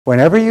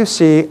Whenever you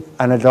see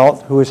an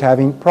adult who is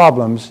having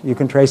problems, you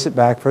can trace it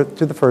back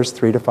to the first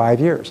 3 to 5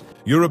 years.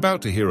 You're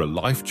about to hear a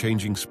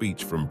life-changing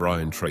speech from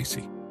Brian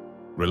Tracy.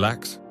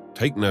 Relax,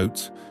 take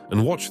notes,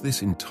 and watch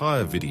this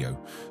entire video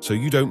so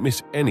you don't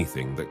miss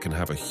anything that can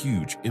have a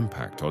huge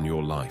impact on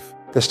your life.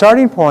 The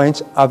starting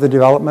points of the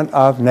development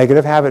of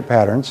negative habit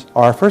patterns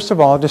are, first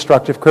of all,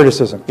 destructive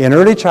criticism. In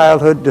early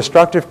childhood,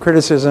 destructive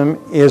criticism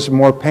is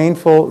more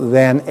painful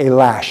than a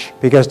lash,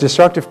 because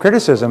destructive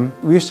criticism,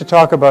 we used to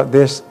talk about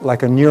this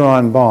like a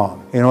neuron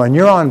bomb. You know, a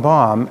neuron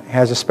bomb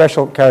has a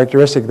special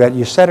characteristic that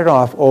you set it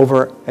off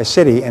over a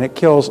city and it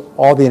kills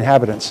all the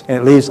inhabitants and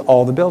it leaves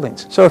all the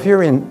buildings. So if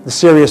you're in the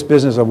serious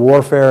business of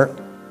warfare,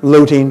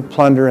 looting,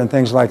 plunder, and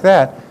things like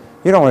that,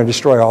 you don't want to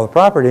destroy all the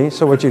property,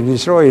 so what you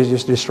destroy is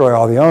just destroy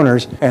all the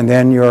owners, and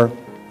then your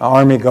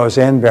army goes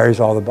in, buries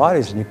all the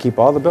bodies, and you keep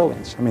all the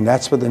buildings. I mean,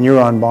 that's what the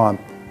neuron bomb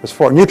was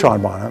for.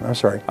 Neutron bomb, I'm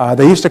sorry.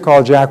 They used to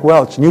call Jack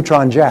Welch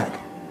Neutron Jack,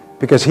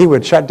 because he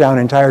would shut down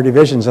entire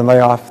divisions and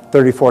lay off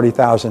 30,000,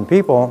 40,000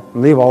 people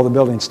and leave all the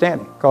buildings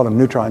standing. Called him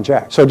Neutron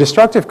Jack. So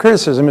destructive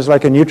criticism is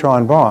like a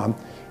neutron bomb,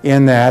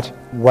 in that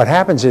what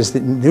happens is the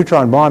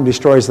neutron bomb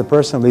destroys the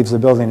person and leaves the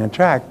building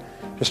intact.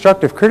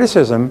 Destructive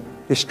criticism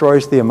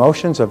destroys the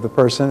emotions of the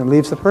person and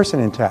leaves the person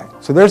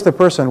intact. So there's the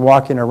person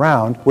walking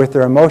around with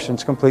their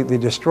emotions completely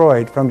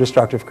destroyed from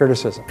destructive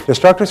criticism.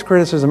 Destructive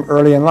criticism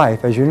early in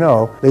life, as you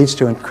know, leads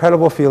to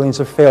incredible feelings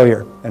of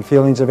failure and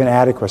feelings of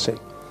inadequacy.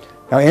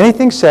 Now,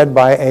 anything said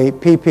by a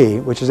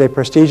PP, which is a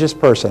prestigious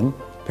person,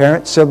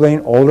 parent,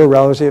 sibling, older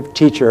relative,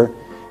 teacher,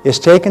 is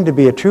taken to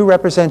be a true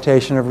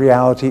representation of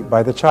reality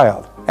by the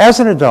child.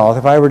 As an adult,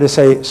 if I were to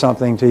say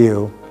something to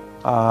you,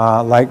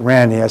 like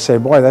Randy, I say,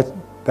 boy,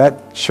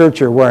 that shirt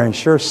you're wearing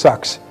sure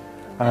sucks.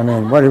 I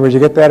mean, would you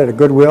get that at a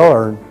Goodwill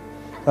or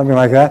something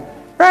like that?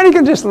 Randy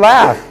can just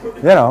laugh.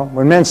 You know,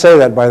 when men say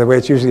that, by the way,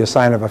 it's usually a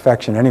sign of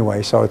affection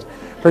anyway, so it's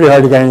pretty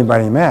hard to get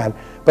anybody mad.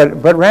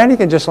 But Randy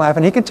can just laugh,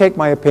 and he can take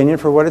my opinion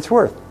for what it's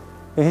worth.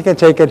 He can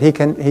take it, he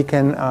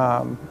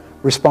can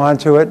respond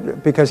to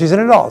it, because he's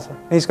an adult.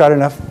 He's got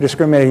enough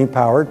discriminating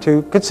power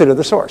to consider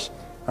the source,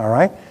 all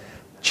right?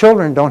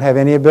 Children don't have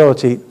any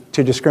ability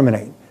to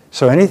discriminate.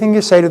 So anything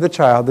you say to the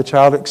child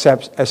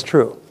accepts as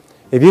true.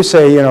 If you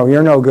say, you know,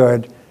 you're no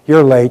good,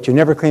 you're late, you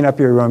never clean up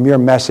your room, you're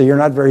messy, you're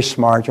not very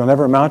smart, you'll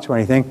never amount to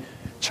anything,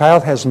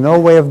 child has no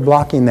way of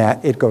blocking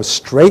that. It goes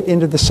straight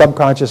into the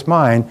subconscious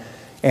mind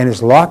and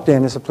is locked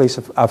in as a piece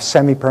of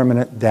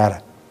semi-permanent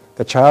data.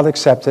 The child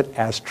accepts it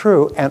as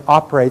true and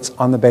operates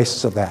on the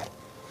basis of that.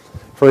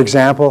 For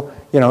example,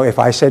 you know, if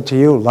I said to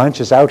you,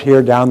 lunch is out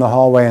here, down the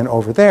hallway, and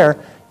over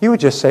there, you would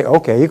just say,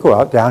 okay, you go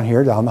out down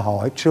here, down the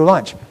hallway to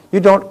lunch. You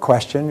don't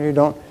question, you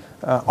don't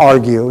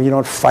argue, you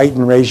don't fight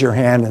and raise your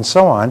hand and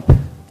so on.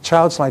 The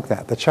child's like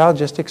that. The child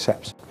just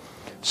accepts.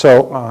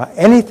 So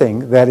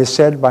anything that is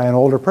said by an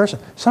older person,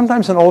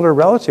 sometimes an older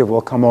relative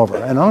will come over,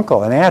 an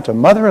uncle, an aunt, a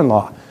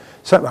mother-in-law.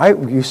 So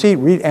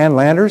read Ann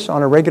Landers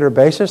on a regular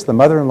basis. The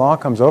mother-in-law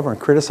comes over and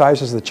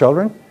criticizes the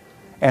children.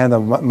 And the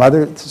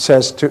mother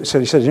says,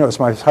 you know, it's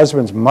my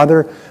husband's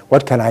mother.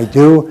 What can I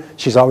do?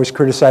 She's always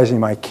criticizing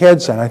my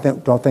kids, and I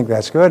don't think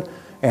that's good.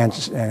 And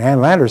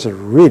Ann Landers is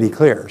really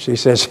clear. She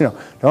says, you know,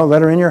 don't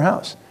let her in your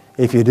house.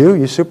 If you do,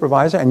 you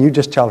supervise her, and you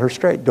just tell her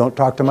straight, don't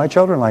talk to my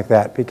children like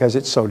that, because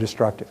it's so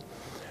destructive.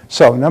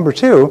 So number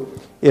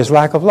 2 is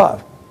lack of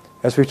love.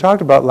 As we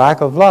talked about, lack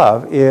of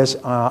love is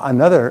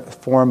another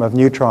form of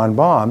neutron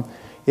bomb,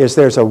 is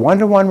there's a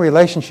one-to-one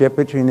relationship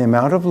between the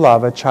amount of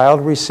love a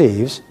child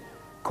receives,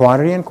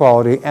 quantity and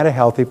quality, and a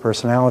healthy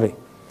personality.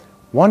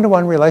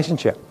 One-to-one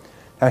relationship.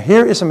 Now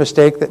here is a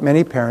mistake that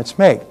many parents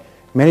make.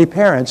 Many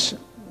parents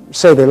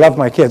say they love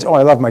my kids. Oh,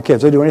 I love my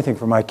kids. I'll do anything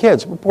for my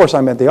kids. Of course,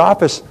 I'm at the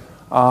office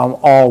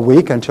all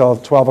week until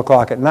 12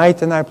 o'clock at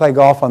night, and I play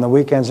golf on the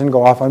weekends and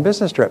go off on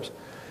business trips.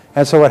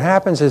 And so what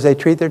happens is they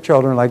treat their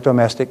children like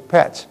domestic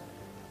pets.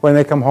 When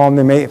they come home,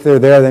 if they're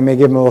there, they may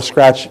give them a little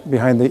scratch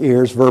behind the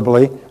ears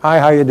verbally. Hi,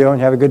 how you doing?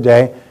 Have a good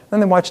day. Then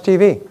they watch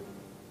TV.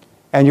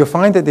 And you'll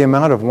find that the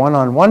amount of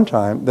one-on-one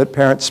time that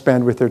parents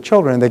spend with their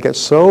children, they get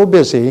so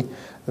busy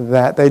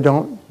that they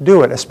don't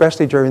do it,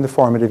 especially during the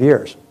formative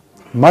years.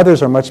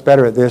 Mothers are much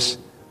better at this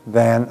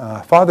than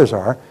fathers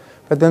are,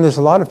 but then there's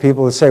a lot of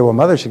people that say, well,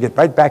 mothers should get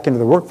right back into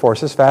the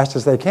workforce as fast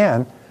as they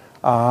can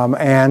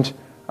and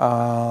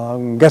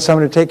get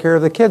someone to take care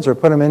of the kids or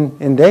put them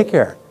in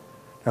daycare.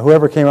 Now,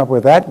 whoever came up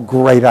with that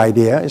great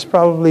idea is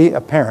probably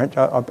a parent,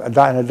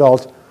 an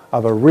adult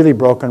of a really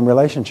broken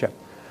relationship,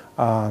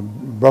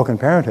 broken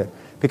parenthood.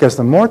 Because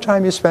the more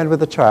time you spend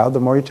with a child, the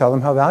more you tell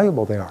them how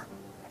valuable they are.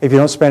 If you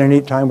don't spend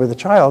any time with the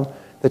child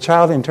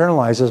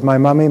internalizes, my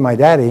mommy, my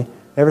daddy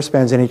never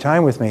spends any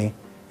time with me.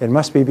 It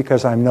must be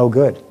because I'm no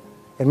good.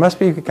 It must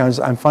be because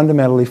I'm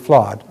fundamentally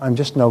flawed. I'm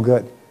just no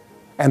good.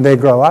 And they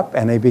grow up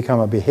and they become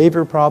a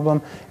behavior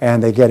problem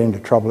and they get into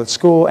trouble at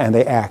school and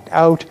they act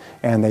out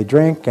and they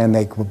drink and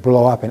they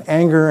blow up in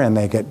anger and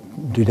they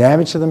do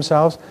damage to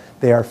themselves.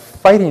 They are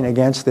fighting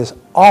against this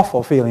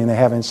awful feeling they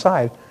have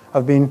inside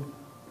of being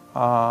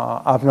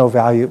of no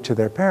value to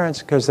their parents,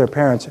 because their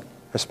parents,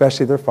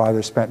 especially their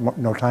fathers, spent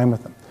no time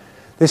with them.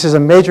 This is a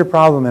major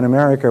problem in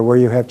America where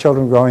you have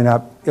children growing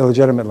up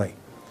illegitimately.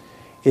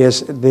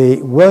 George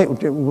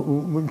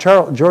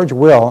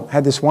Will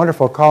had this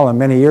wonderful column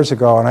many years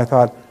ago, and I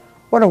thought,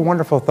 what a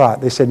wonderful thought.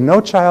 They said, no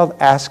child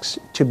asks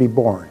to be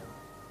born.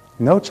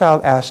 No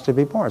child asks to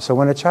be born. So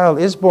when a child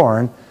is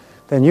born,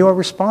 then you are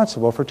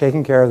responsible for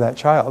taking care of that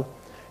child.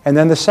 And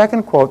then the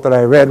second quote that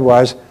I read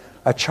was,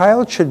 a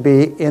child should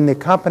be in the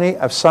company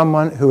of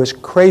someone who is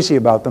crazy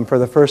about them for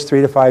the first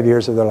 3 to 5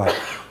 years of their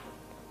life.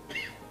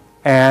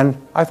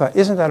 And I thought,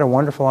 isn't that a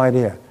wonderful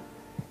idea?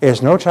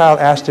 Is no child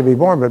asked to be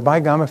born, but by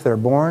gum, if they're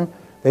born,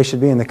 they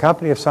should be in the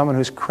company of someone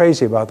who's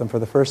crazy about them for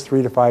the first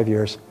 3 to 5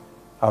 years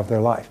of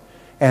their life.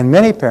 And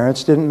many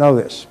parents didn't know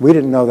this. We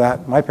didn't know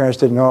that. My parents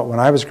didn't know it when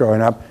I was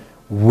growing up.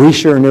 We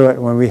sure knew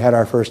it when we had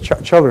our first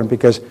children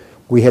because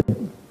we had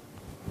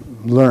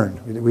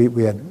learned.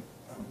 We had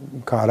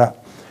caught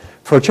up.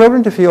 For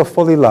children to feel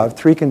fully loved,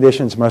 3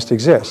 conditions must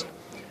exist.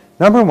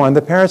 Number 1,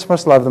 the parents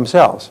must love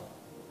themselves.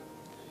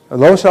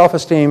 Low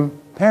self-esteem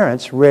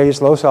parents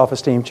raise low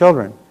self-esteem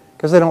children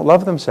because they don't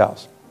love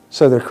themselves.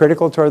 So they're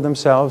critical toward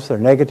themselves, they're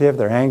negative,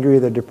 they're angry,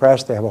 they're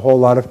depressed, they have a whole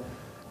lot of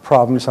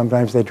problems,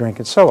 sometimes they drink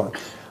and so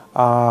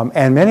on.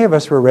 And many of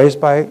us were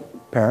raised by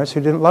parents who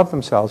didn't love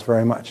themselves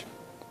very much.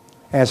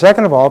 And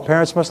second of all,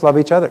 parents must love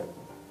each other.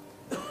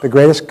 The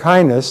greatest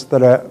kindness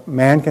that a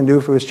man can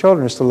do for his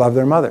children is to love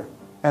their mother,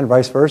 and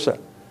vice versa.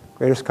 The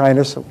greatest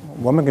kindness a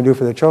woman can do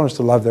for their children is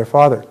to love their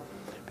father.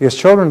 Because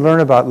children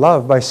learn about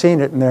love by seeing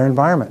it in their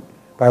environment,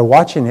 by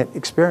watching it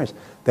experience.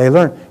 They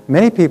learn.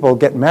 Many people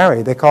get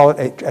married. They call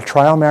it a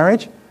trial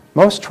marriage.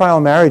 Most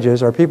trial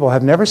marriages are people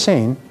have never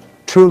seen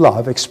true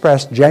love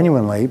expressed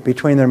genuinely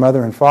between their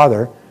mother and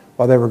father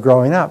while they were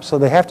growing up. So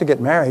they have to get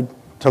married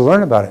to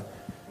learn about it.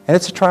 And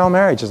it's a trial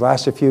marriage. It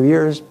lasts a few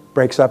years,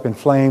 breaks up in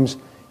flames,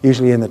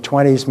 usually in the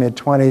 20s,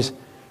 mid-20s.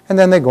 And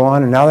then they go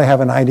on, and now they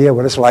have an idea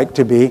what it's like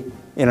to be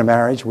in a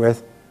marriage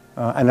with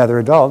another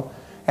adult.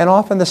 And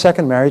often the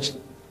second marriage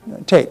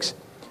takes.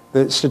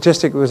 The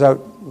statistic was out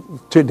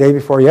the day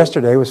before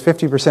yesterday was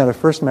 50% of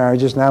first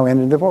marriages now end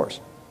in divorce.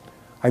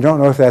 I don't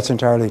know if that's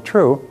entirely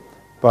true,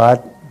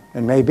 but it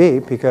may be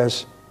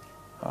because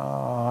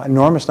an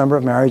enormous number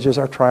of marriages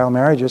are trial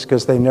marriages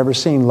because they've never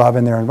seen love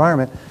in their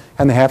environment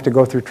and they have to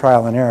go through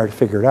trial and error to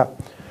figure it out.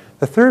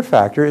 The third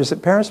factor is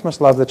that parents must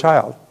love the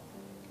child.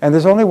 And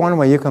there's only one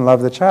way you can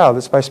love the child.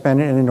 It's by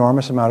spending an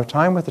enormous amount of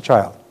time with the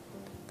child.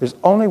 There's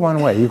only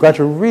one way. You've got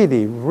to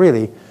really,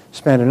 really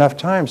spend enough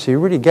time so you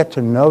really get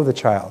to know the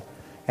child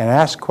and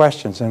ask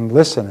questions and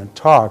listen and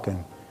talk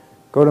and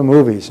go to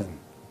movies and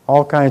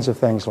all kinds of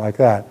things like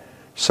that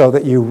so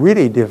that you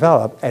really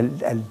develop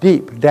a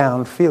deep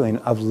down feeling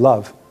of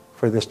love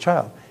for this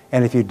child.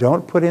 And if you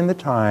don't put in the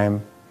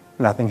time,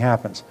 nothing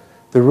happens.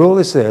 The rule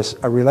is this: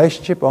 a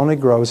relationship only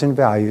grows in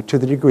value to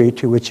the degree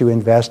to which you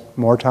invest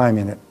more time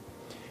in it.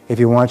 If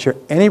you want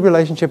any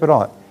relationship at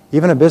all,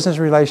 even a business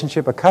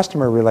relationship, a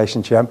customer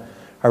relationship,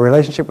 a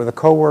relationship with a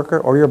coworker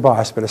or your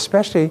boss, but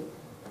especially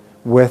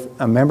with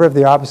a member of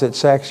the opposite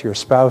sex, your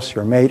spouse,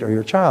 your mate, or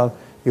your child,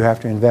 you have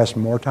to invest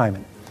more time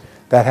in it.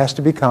 That has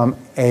to become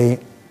a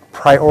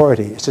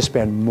priority, is to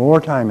spend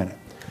more time in it.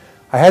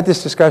 I had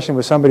this discussion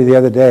with somebody the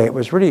other day. It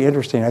was really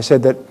interesting. I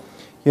said that,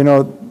 you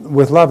know,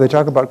 with love, they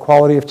talk about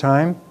quality of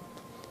time,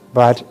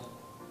 but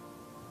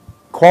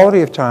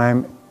quality of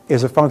time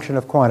is a function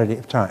of quantity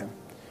of time.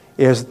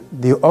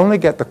 You only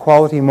get the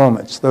quality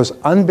moments, those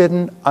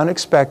unbidden,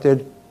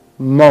 unexpected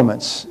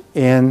moments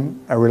in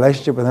a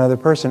relationship with another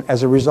person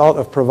as a result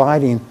of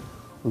providing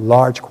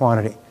large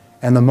quantity.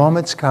 And the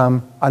moments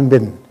come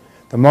unbidden.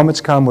 The moments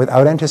come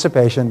without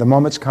anticipation. The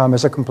moments come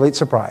as a complete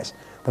surprise.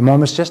 The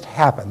moments just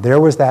happen. There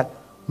was that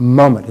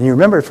moment. And you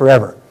remember it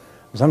forever.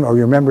 Or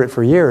you remember it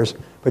for years,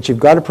 but you've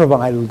got to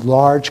provide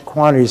large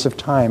quantities of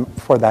time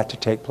for that to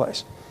take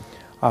place.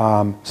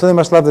 So they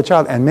must love the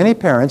child. And many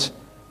parents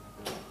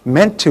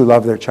meant to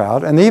love their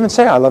child, and they even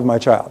say, I love my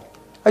child.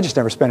 I just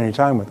never spend any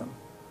time with them.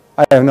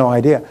 I have no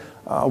idea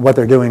what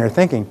they're doing or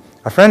thinking.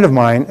 A friend of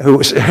mine who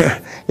was,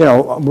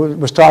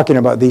 was talking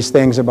about these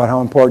things, about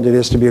how important it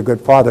is to be a good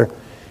father.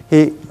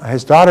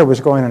 His daughter was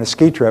going on a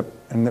ski trip,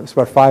 and it was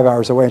about 5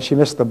 hours away, and she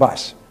missed the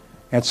bus.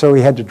 And so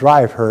he had to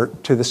drive her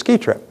to the ski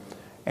trip.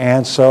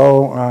 And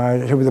so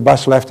the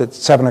bus left at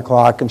 7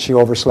 o'clock, and she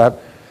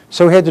overslept.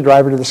 So he had to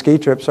drive her to the ski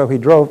trip, so he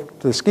drove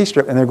to the ski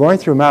strip, and they're going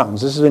through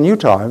mountains. This is in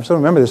Utah. I still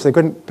remember this. They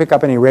couldn't pick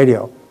up any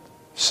radio.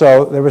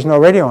 So there was no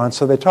radio on,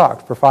 so they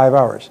talked for 5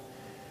 hours.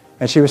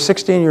 And she was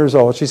 16 years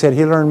old. She said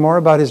he learned more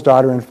about his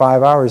daughter in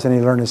 5 hours than he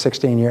learned in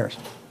 16 years.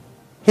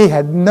 He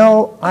had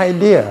no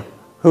idea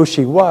who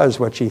she was,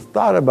 what she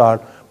thought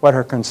about, what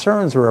her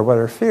concerns were, what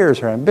her fears,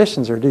 her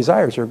ambitions, her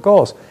desires, her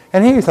goals.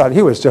 And he thought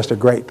he was just a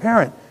great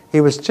parent.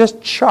 He was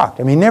just shocked.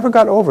 I mean, he never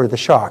got over the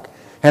shock.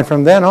 And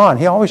from then on,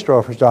 he always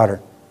drove his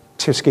daughter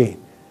to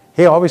skiing.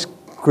 He always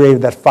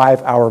created that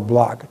 5-hour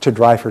block to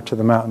drive her to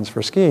the mountains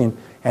for skiing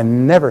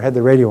and never had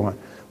the radio on.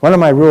 One of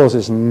my rules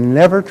is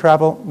never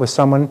travel with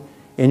someone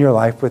in your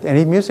life with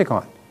any music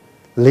on.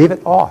 Leave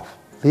it off.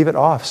 Leave it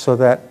off so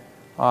that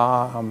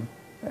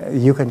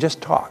you can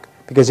just talk.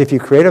 Because if you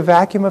create a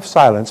vacuum of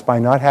silence by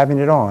not having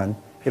it on,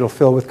 it'll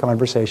fill with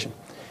conversation.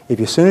 If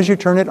as soon as you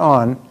turn it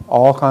on,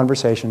 all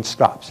conversation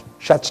stops,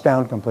 shuts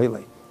down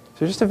completely.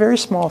 So just a very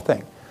small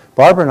thing.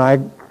 Barbara and I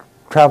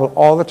travel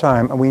all the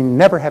time, and we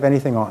never have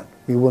anything on.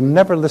 We will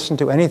never listen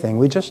to anything.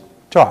 We just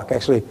talk.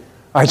 Actually,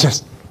 I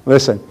just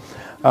listen.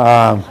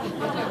 The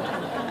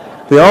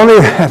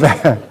only,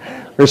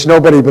 which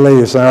nobody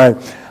believes, all right.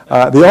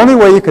 The only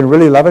way you can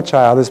really love a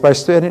child is by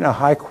spending a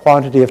high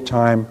quantity of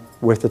time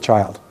with the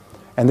child.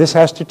 And this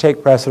has to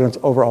take precedence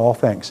over all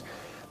things.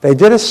 They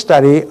did a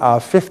study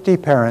of 50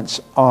 parents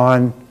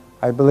on,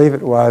 I believe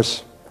it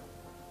was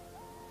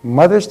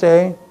Mother's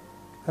Day.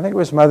 I think it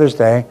was Mother's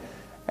Day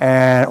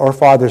or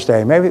Father's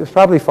Day. Maybe it was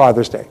probably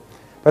Father's Day.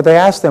 But they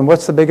asked them,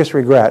 what's the biggest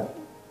regret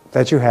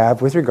that you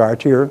have with regard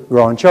to your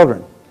grown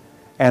children?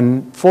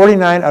 And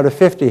 49 out of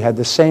 50 had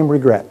the same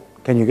regret.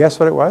 Can you guess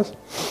what it was?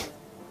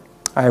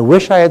 I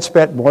wish I had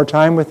spent more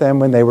time with them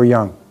when they were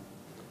young.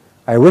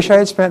 I wish I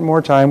had spent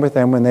more time with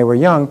them when they were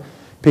young,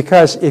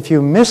 because if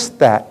you miss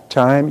that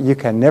time, you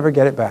can never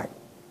get it back.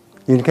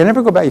 You can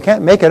never go back. You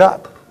can't make it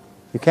up.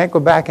 You can't go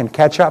back and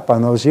catch up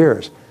on those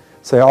years.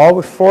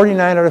 So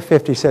 49 out of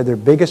 50 said their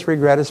biggest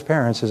regret as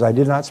parents is I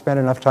did not spend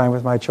enough time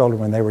with my children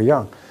when they were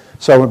young.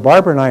 So when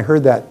Barbara and I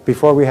heard that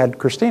before we had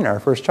Christina, our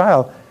first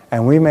child,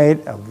 and we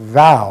made a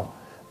vow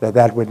that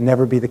that would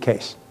never be the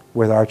case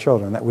with our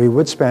children, that we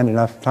would spend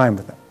enough time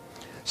with them.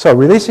 So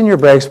releasing your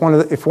brakes,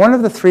 if one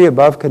of the three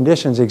above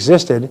conditions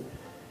existed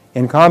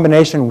in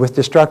combination with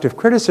destructive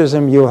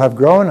criticism, you'll have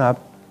grown up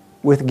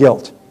with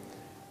guilt.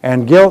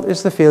 And guilt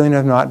is the feeling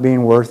of not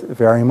being worth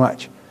very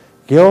much.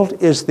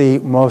 Guilt is the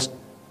most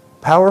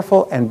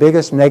powerful and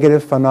biggest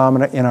negative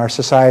phenomena in our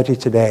society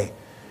today.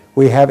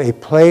 We have a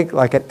plague,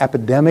 like an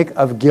epidemic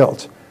of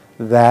guilt,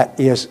 that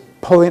is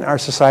pulling our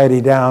society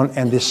down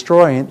and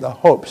destroying the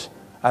hopes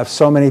of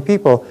so many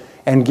people.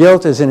 And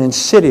guilt is an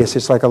insidious,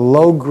 it's like a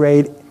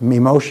low-grade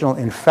emotional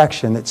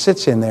infection that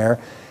sits in there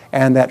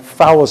and that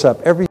fouls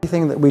up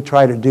everything that we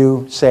try to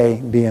do, say,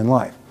 be in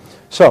life.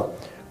 So,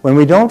 when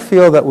we don't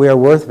feel that we are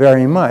worth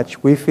very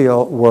much, we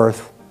feel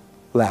worth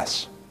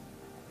less.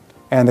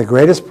 And the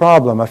greatest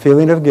problem, a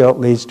feeling of guilt,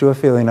 leads to a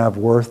feeling of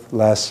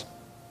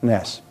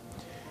worthlessness.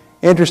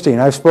 Interesting,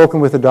 I've spoken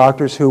with the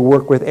doctors who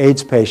work with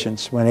AIDS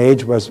patients when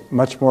AIDS was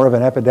much more of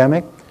an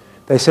epidemic.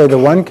 They say the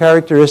one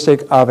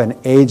characteristic of an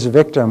AIDS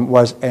victim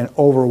was an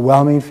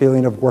overwhelming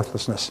feeling of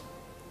worthlessness.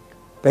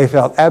 They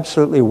felt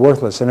absolutely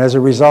worthless, and as a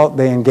result,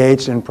 they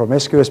engaged in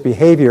promiscuous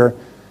behavior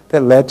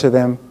that led to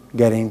them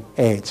getting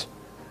AIDS.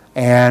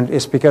 And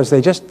it's because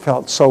they just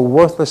felt so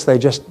worthless, they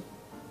just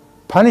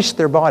punished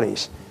their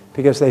bodies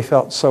because they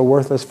felt so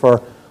worthless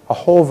for a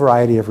whole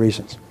variety of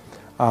reasons.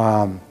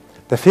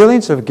 The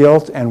feelings of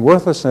guilt and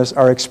worthlessness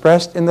are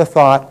expressed in the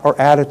thought or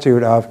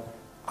attitude of,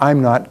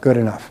 I'm not good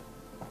enough.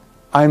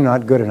 I'm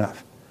not good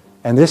enough.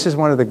 And this is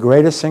one of the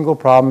greatest single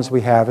problems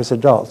we have as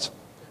adults.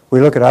 We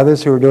look at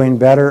others who are doing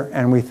better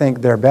and we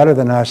think they're better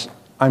than us.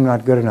 I'm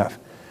not good enough.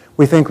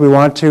 We think we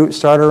want to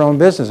start our own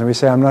business and we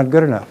say, I'm not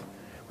good enough.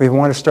 We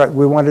want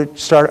to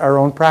start our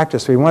own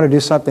practice. We want to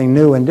do something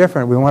new and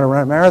different. We want to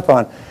run a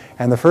marathon.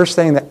 And the first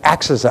thing that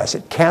axes us,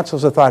 it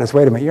cancels the thought, is,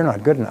 wait a minute, you're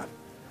not good enough.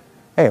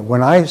 Hey,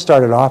 when I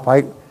started off,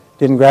 I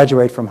didn't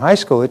graduate from high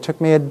school. It took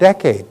me a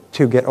decade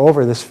to get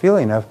over this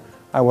feeling of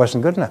I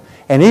wasn't good enough.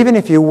 And even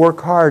if you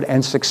work hard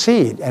and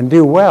succeed and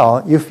do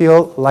well, you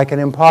feel like an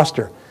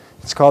imposter.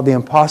 It's called the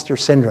imposter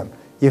syndrome.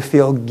 You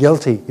feel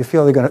guilty. You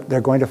feel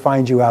they're going to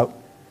find you out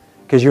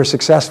because you're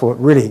successful.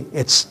 Really,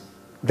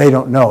 they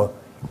don't know.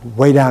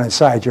 Way down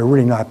inside, you're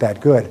really not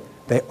that good.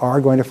 They are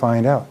going to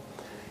find out.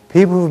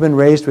 People who've been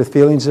raised with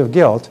feelings of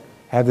guilt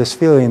have this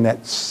feeling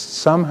that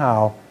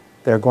somehow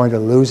they're going to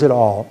lose it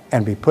all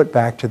and be put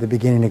back to the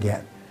beginning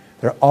again.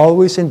 They're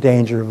always in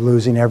danger of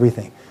losing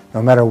everything.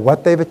 No matter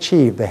what they've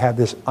achieved, they have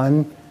this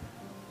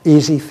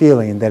uneasy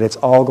feeling that it's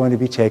all going to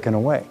be taken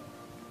away.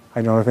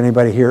 I don't know if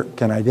anybody here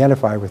can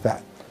identify with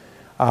that.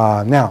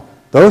 Now,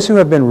 those who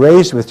have been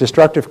raised with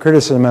destructive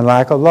criticism and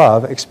lack of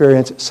love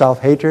experience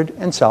self-hatred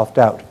and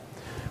self-doubt.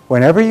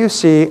 Whenever you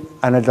see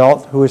an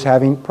adult who is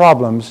having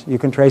problems, you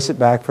can trace it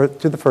back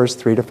to the first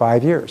 3 to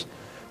 5 years.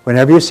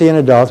 Whenever you see an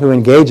adult who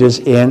engages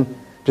in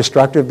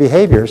destructive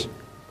behaviors,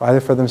 either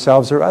for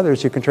themselves or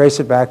others, you can trace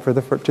it back to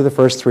the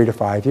first 3 to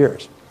 5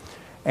 years.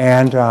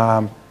 And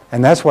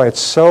that's why it's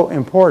so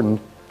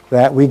important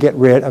that we get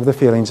rid of the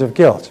feelings of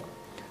guilt.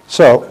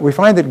 So we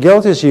find that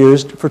guilt is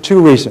used for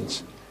 2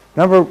 reasons.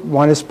 Number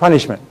 1 is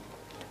punishment.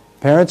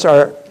 Parents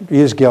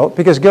use guilt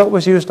because guilt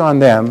was used on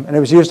them and it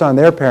was used on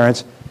their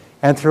parents.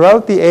 And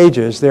throughout the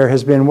ages, there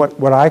has been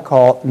what I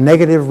call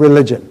negative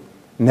religion.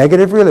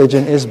 Negative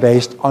religion is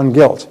based on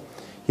guilt.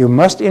 You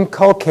must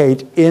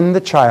inculcate in the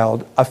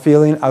child a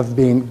feeling of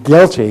being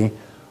guilty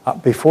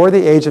before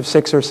the age of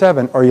 6 or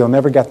 7, or you'll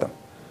never get them.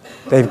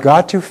 They've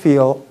got to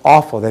feel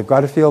awful. They've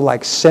got to feel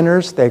like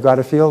sinners. They've got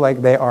to feel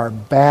like they are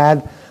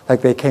bad,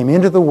 like they came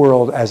into the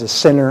world as a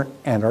sinner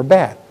and are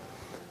bad.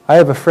 I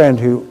have a friend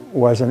who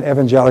was an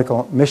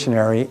evangelical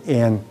missionary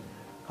in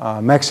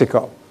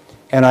Mexico.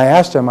 And I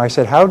asked him, I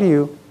said, how do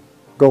you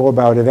go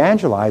about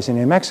evangelizing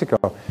in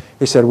Mexico.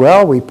 He said,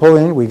 well, we pull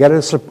in, we get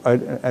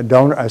a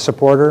donor, a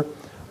supporter,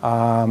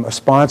 a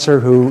sponsor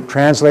who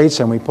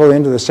translates, and we pull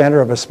into the center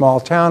of a small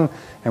town,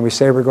 and we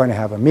say we're going to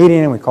have a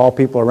meeting, and we call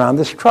people around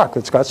this truck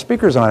that's got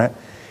speakers on it.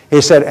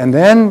 He said, and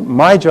then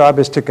my job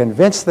is to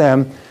convince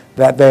them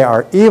that they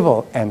are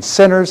evil and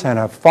sinners and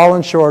have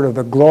fallen short of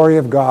the glory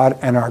of God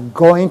and are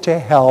going to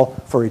hell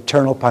for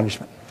eternal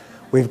punishment.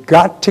 We've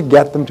got to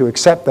get them to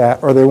accept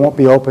that, or they won't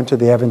be open to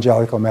the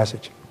evangelical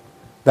message.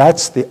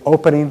 That's the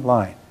opening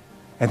line.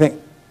 I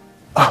think,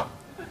 oh.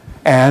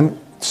 And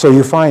so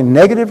you find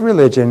negative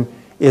religion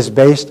is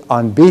based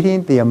on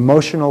beating the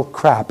emotional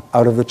crap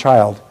out of the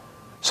child.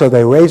 So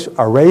they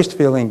are raised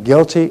feeling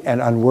guilty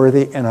and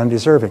unworthy and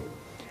undeserving.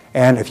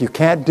 And if you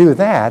can't do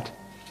that,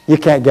 you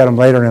can't get them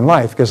later in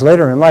life, because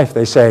later in life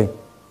they say,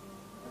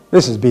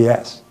 this is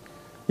BS.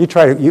 I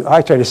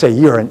try to say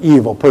you're an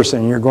evil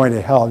person and you're going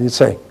to hell. You'd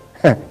say,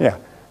 yeah,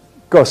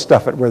 go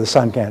stuff it where the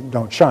sun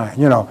don't shine,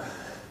 you know.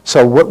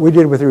 So what we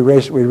did we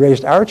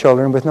raised our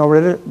children with no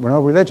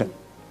religion.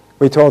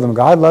 We told them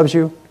God loves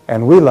you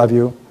and we love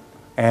you.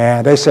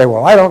 And they say,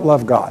 well, I don't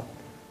love God.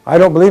 I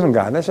don't believe in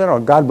God. And they said, oh,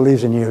 God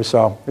believes in you,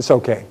 so it's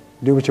okay.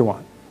 Do what you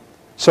want.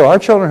 So our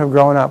children have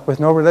grown up with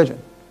no religion.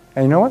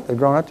 And you know what? They've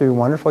grown up to be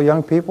wonderful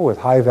young people with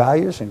high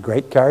values and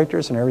great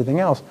characters and everything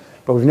else.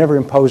 But we've never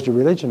imposed a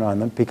religion on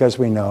them because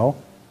we know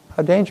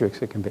how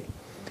dangerous it can be.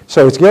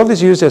 So guilt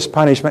is used as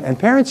punishment, and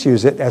parents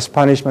use it as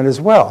punishment as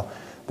well.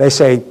 They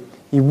say,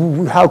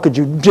 how could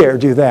you dare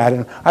do that?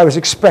 And I was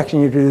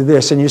expecting you to do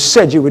this, and you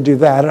said you would do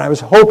that, and I was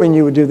hoping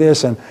you would do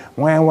this, and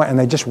and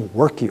they just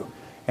work you,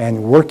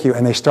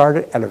 and they start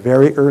it at a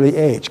very early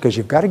age, because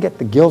you've got to get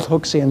the guilt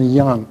hooks in the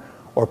young,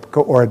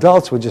 or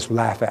adults would just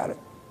laugh at it.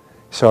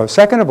 So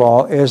second of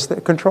all is the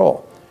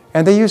control,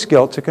 and they use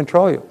guilt to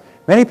control you.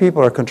 Many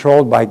people are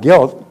controlled by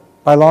guilt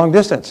by long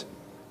distance.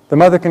 The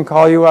mother can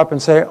call you up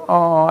and say,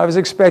 oh, I was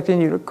expecting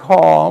you to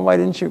call. Why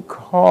didn't you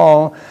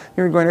call?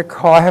 You were going to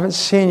call. I haven't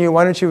seen you.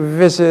 Why don't you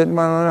visit?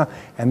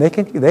 And they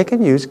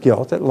can use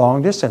guilt at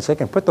long distance. They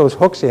can put those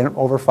hooks in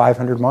over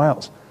 500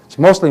 miles.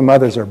 So mostly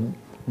mothers are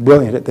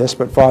brilliant at this,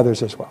 but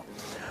fathers as well.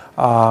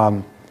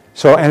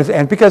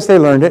 And because they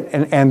learned it,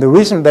 and the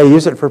reason they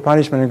use it for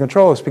punishment and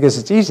control is because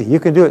it's easy. You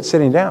can do it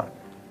sitting down.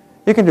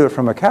 You can do it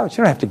from a couch.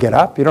 You don't have to get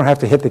up. You don't have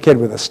to hit the kid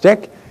with a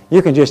stick.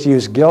 You can just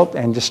use guilt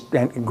and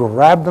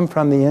grab them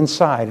from the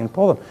inside and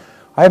pull them.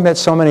 I've met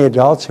so many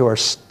adults who are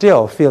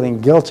still feeling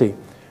guilty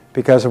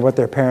because of what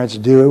their parents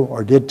do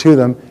or did to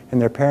them,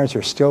 and their parents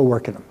are still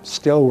working them.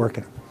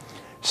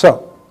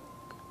 So,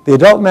 the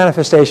adult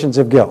manifestations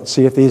of guilt.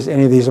 See if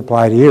any of these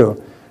apply to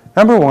you.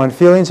 Number one,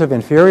 feelings of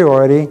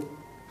inferiority,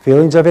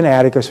 feelings of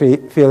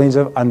inadequacy, feelings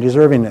of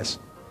undeservingness.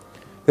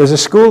 There's a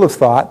school of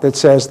thought that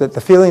says that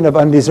the feeling of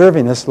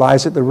undeservingness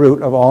lies at the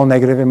root of all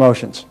negative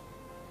emotions.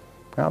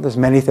 Well, there's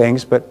many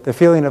things, but the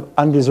feeling of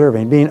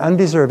undeserving, being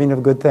undeserving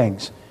of good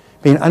things,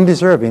 being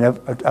undeserving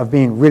of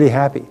being really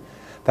happy.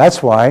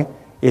 That's why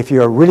if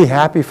you're really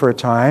happy for a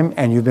time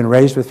and you've been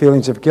raised with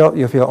feelings of guilt,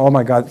 you'll feel, oh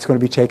my God, it's going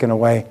to be taken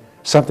away.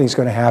 Something's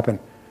going to happen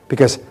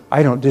because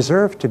I don't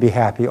deserve to be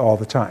happy all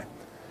the time.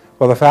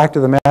 Well, the fact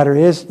of the matter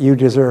is you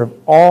deserve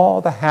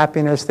all the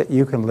happiness that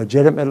you can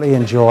legitimately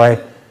enjoy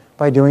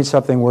by doing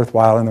something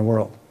worthwhile in the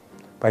world,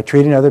 by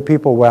treating other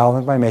people well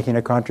and by making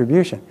a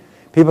contribution.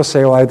 People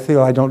say, well, I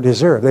feel I don't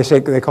deserve.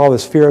 They call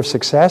this fear of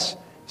success.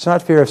 It's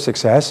not fear of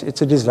success.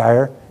 It's a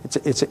desire.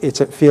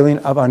 It's a feeling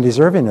of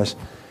undeservingness.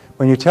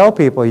 When you tell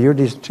people you're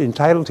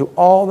entitled to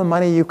all the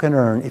money you can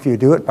earn if you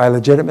do it by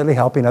legitimately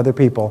helping other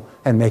people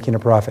and making a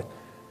profit.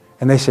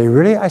 And they say,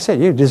 really? I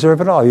said, you deserve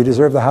it all. You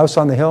deserve the house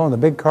on the hill and the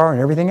big car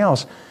and everything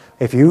else.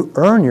 If you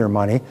earn your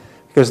money,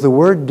 because the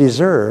word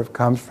deserve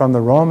comes from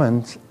the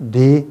Romans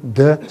de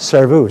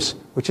servus,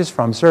 which is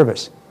from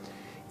service.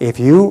 If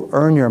you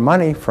earn your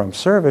money from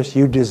service,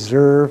 you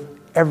deserve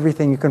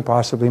everything you can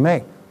possibly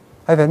make.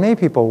 I've had many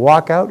people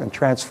walk out and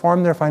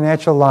transform their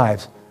financial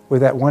lives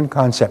with that one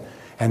concept.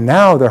 And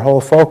now their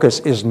whole focus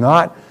is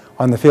not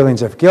on the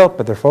feelings of guilt,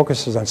 but their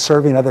focus is on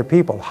serving other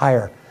people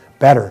higher,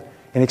 better,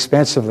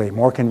 inexpensively,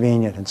 more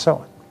convenient, and so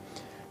on.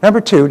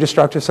 Number two,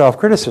 destructive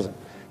self-criticism.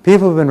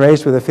 People who've been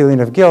raised with a feeling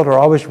of guilt are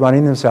always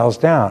running themselves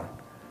down.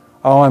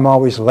 Oh, I'm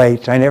always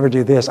late. I never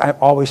do this. I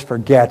always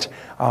forget.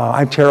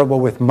 I'm terrible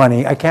with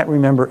money. I can't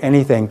remember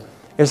anything.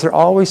 Is they're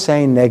always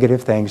saying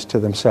negative things to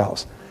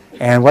themselves.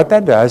 And what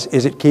that does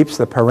is it keeps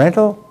the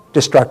parental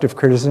destructive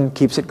criticism,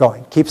 keeps it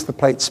going, keeps the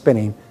plate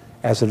spinning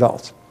as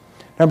adults.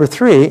 Number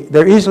three,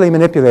 they're easily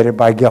manipulated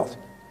by guilt.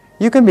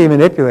 You can be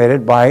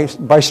manipulated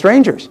by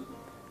strangers.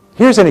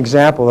 Here's an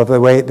example of the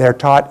way they're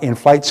taught in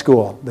flight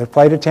school. The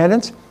flight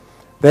attendants,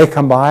 they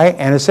come by,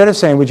 and instead of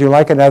saying, would you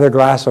like another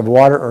glass of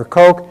water or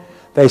Coke,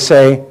 they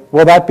say,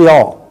 will that be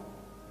all?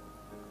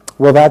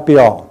 Will that be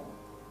all?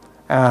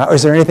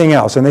 Is there anything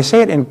else? And they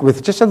say it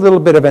with just a little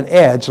bit of an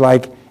edge,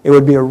 like it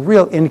would be a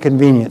real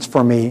inconvenience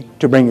for me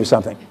to bring you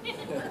something.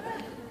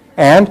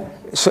 And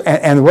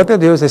what they'll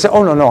do is they say,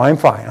 oh, no, I'm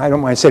fine. I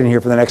don't mind sitting here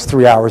for the next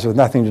 3 hours with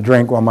nothing to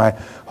drink while my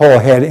whole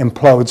head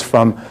implodes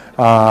from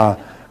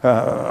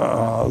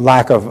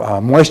lack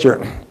of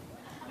moisture.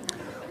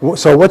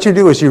 So what you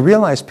do is you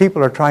realize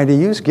people are trying to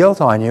use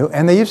guilt on you,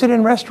 and they use it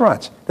in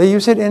restaurants. They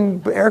use it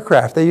in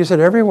aircraft. They use it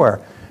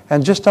everywhere.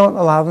 And just don't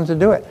allow them to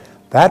do it.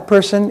 That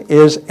person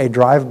is a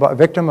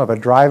victim of a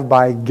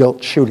drive-by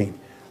guilt shooting.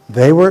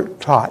 They were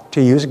taught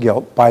to use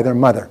guilt by their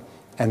mother.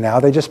 And now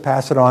they just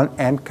pass it on.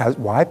 And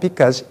why?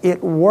 Because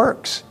it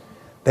works.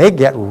 They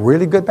get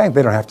really good bang.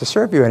 They don't have to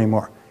serve you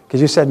anymore.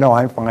 Because you said, no,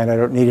 I'm fine. I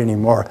don't need any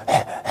more.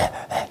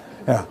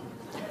 Yeah.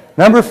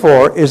 Number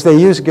 4 is they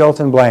use guilt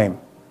and blame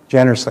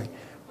generously.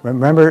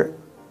 Remember,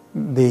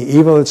 the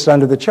evil that's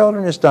done to the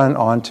children is done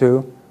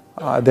onto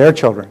their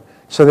children.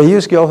 So they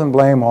use guilt and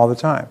blame all the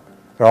time.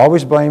 They're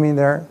always blaming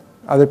their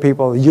other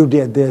people. You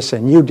did this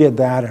and you did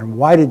that, and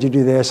why did you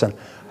do this and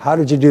how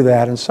did you do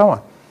that, and so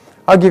on.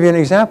 I'll give you an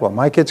example.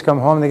 My kids come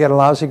home and they get a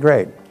lousy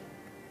grade.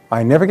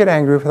 I never get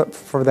angry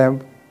for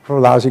them for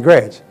lousy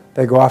grades.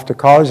 They go off to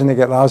college and they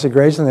get lousy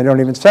grades and they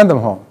don't even send them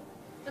home.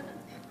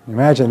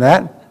 Imagine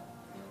that.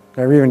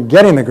 They're even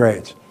getting the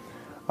grades.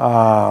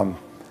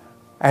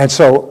 And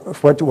so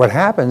what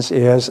happens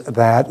is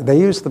that they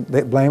use the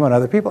blame on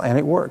other people, and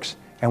it works.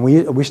 And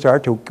we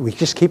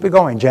just keep it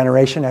going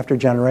generation after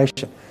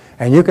generation.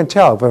 And you can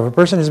tell if a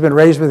person has been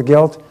raised with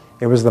guilt,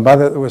 it was the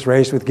mother that was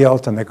raised with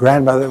guilt, and the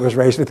grandmother that was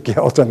raised with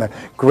guilt, and the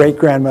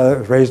great-grandmother that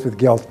was raised with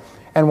guilt.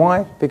 And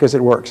why? Because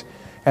it works.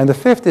 And the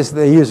 5th is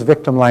they use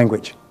victim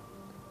language.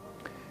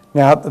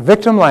 Now, the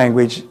victim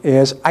language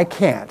is, I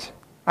can't,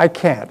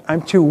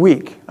 I'm too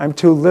weak, I'm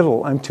too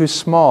little, I'm too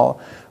small,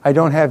 I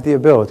don't have the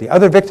ability.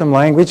 Other victim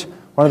language,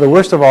 one of the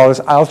worst of all is,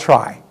 I'll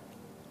try,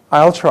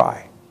 I'm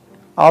trying.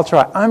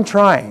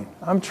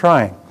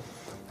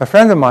 A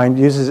friend of mine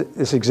uses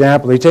this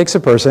example. He takes a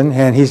person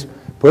and he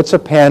puts a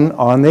pen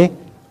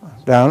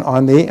down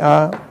on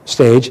the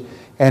stage,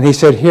 and he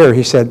said, here,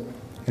 he said,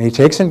 and he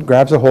takes and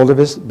grabs a hold of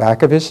his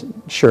back of his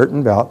shirt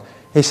and belt.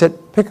 He said,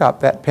 pick up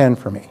that pen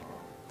for me.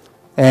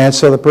 And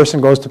so the person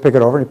goes to pick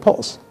it over and he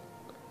pulls.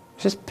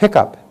 He says, pick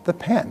up the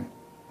pen.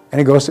 And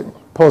he goes to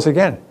pulls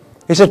again.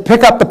 He said,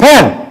 pick up the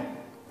pen.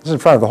 This is in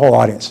front of the whole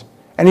audience.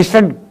 And he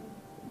said,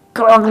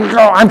 go,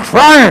 I'm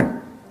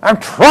trying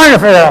to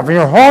figure it out, but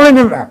you're holding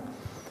me back.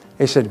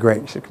 He said,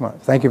 great. He said, come on,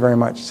 thank you very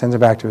much. Sends him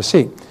back to his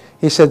seat.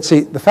 He said, see,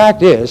 the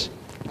fact is,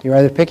 you're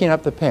either picking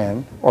up the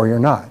pen or you're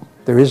not.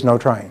 There is no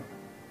trying.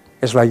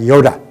 It's like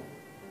Yoda.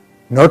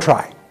 No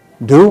try.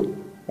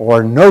 Do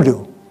or no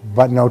do,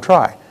 but no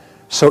try.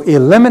 So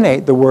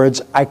eliminate the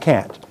words, I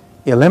can't.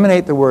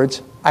 Eliminate the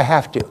words, I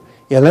have to.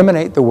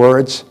 Eliminate the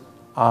words,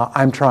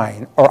 I'm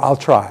trying, or I'll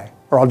try,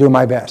 or I'll do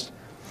my best.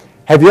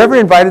 Have you ever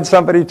invited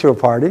somebody to a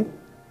party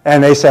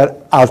and they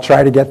said, I'll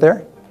try to get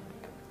there?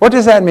 What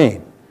does that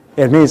mean?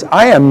 It means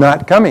I am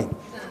not coming.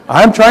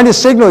 I'm trying to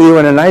signal you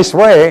in a nice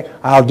way.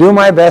 I'll do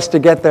my best to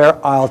get there.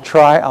 I'll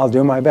try. I'll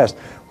do my best.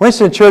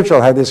 Winston Churchill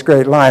had this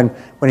great line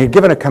when he'd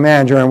given a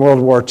command during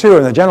World War II,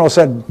 and the general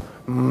said,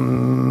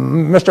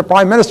 Mr.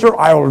 Prime Minister,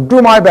 I will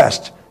do my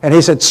best. And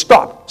he said,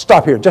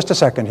 stop here, just a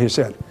second, he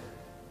said.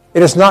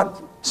 It is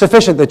not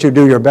sufficient that you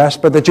do your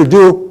best, but that you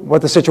do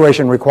what the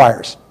situation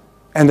requires,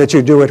 and that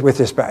you do it with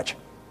dispatch.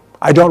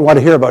 I don't want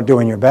to hear about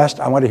doing your best.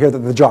 I want to hear that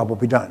the job will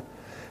be done.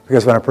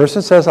 Because when a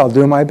person says, I'll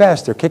do my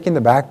best, they're kicking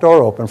the back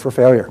door open for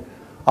failure.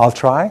 I'll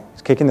try,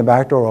 it's kicking the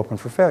back door open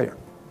for failure.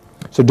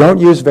 So don't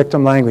use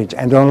victim language,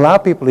 and don't allow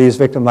people to use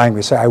victim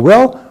language. Say, I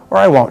will or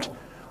I won't.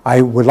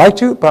 I would like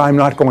to, but I'm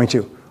not going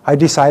to. I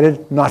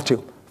decided not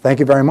to. Thank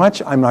you very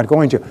much, I'm not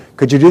going to.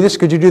 Could you do this?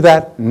 Could you do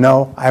that?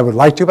 No, I would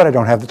like to, but I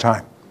don't have the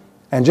time.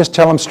 And just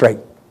tell them straight.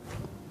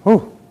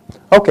 Whew.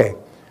 Okay,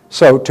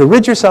 so to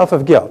rid yourself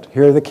of guilt,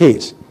 here are the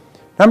keys.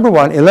 Number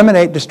 1,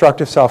 eliminate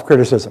destructive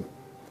self-criticism.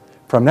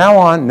 From now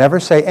on, never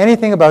say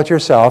anything about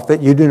yourself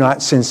that you do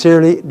not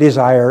sincerely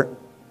desire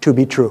to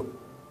be true.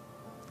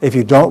 If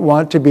you don't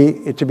want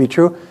it to be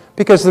true,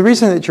 because the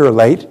reason that you're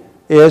late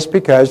is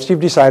because you've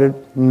decided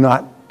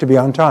not to be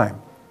on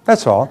time.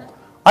 That's all.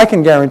 I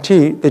can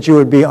guarantee that you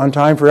would be on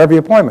time for every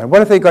appointment.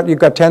 What if you got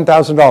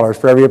 $10,000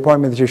 for every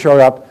appointment that you showed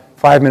up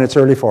 5 minutes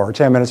early for, or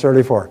 10 minutes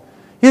early for?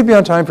 You'd be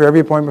on time for every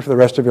appointment for the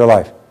rest of your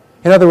life.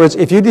 In other words,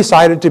 if you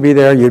decided to be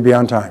there, you'd be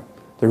on time.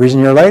 The reason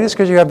you're late is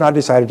because you have not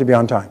decided to be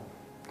on time.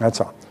 That's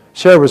all.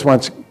 Cher was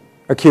once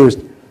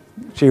accused.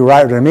 She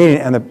arrived at a meeting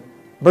and the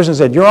person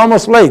said, you're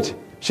almost late.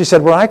 She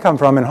said, where I come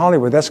from in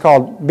Hollywood, that's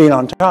called being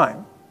on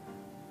time.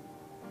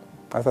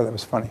 I thought that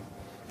was funny.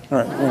 All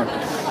right.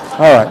 Yeah.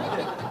 All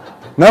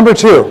right. Number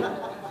 2,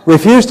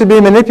 refuse to be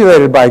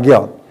manipulated by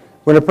guilt.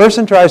 When a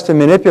person tries to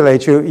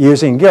manipulate you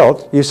using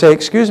guilt, you say,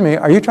 excuse me,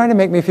 are you trying to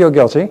make me feel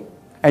guilty?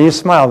 And you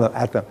smile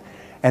at them.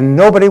 And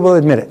nobody will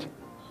admit it.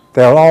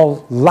 They'll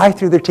all lie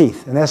through their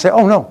teeth. And they'll say,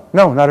 oh,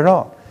 no, not at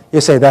all. You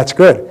say, that's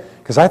good,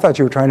 because I thought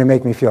you were trying to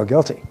make me feel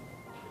guilty.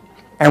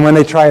 And when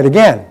they try it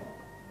again,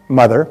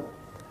 mother,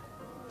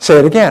 say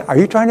it again. Are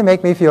you trying to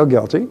make me feel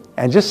guilty?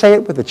 And just say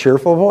it with a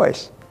cheerful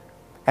voice.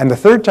 And the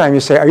third time you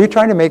say, are you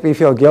trying to make me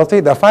feel guilty?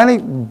 They'll finally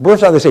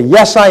burst out. They say,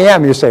 yes, I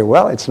am. You say,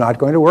 well, it's not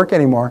going to work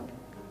anymore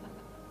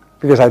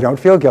because I don't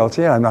feel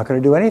guilty and I'm not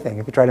going to do anything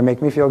if you try to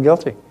make me feel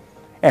guilty.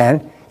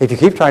 And if you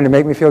keep trying to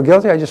make me feel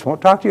guilty, I just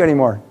won't talk to you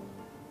anymore.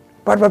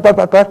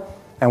 But.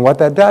 And what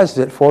that does is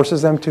it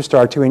forces them to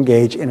start to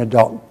engage in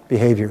adult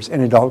behaviors,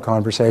 in adult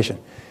conversation.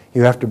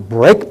 You have to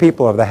break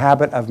people of the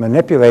habit of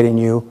manipulating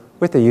you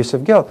with the use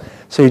of guilt.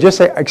 So you just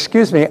say,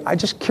 excuse me, I'm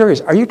just curious,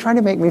 are you trying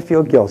to make me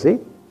feel guilty?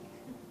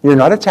 You're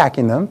not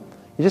attacking them.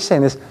 You're just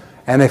saying this.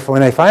 And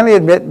when they finally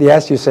admit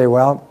yes, you say,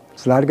 well,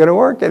 it's not going to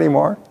work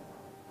anymore.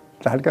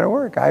 It's not going to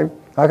work. I'm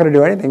not going to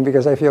do anything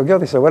because I feel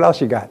guilty. So what else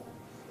you got?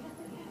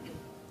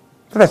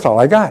 But that's all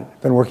I got.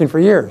 It's been working for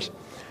years.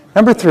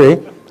 Number 3,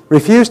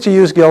 refuse to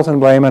use guilt and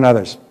blame on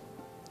others.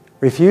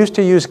 Refuse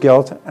to use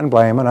guilt and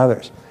blame on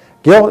others.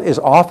 Guilt is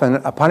often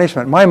a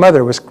punishment. My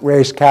mother was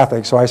raised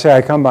Catholic, so I say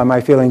I come by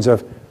my feelings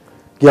of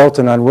guilt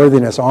and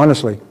unworthiness,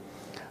 honestly.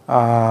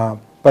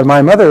 But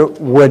my mother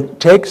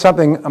would take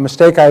a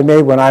mistake I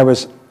made when I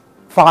was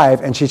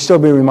 5, and she'd still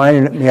be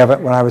reminding me of it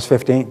when I was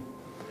 15.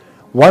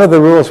 One of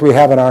the rules we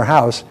have in our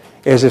house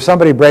is if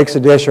somebody breaks a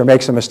dish or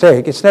makes a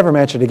mistake, it's never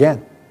mentioned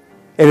again.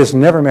 It is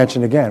never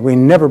mentioned again. We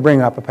never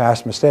bring up a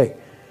past mistake.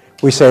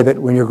 We say that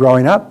when you're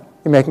growing up,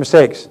 you make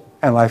mistakes,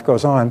 and life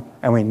goes on,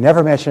 and we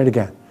never mention it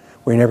again.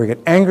 We never get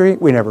angry,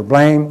 we never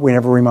blame, we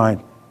never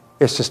remind.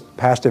 It's just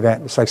past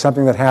event. It's like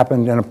something that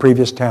happened in a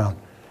previous town,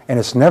 and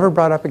it's never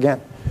brought up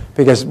again.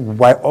 Because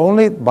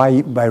only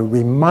by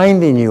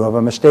reminding you of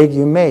a mistake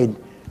you made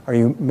are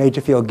you made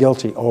to feel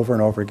guilty over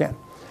and over again.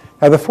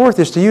 Now the 4th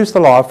is to use the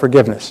law of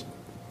forgiveness.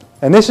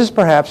 And this is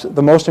perhaps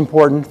the most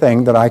important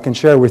thing that I can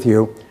share with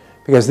you,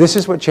 because this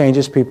is what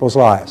changes people's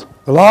lives.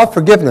 The law of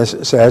forgiveness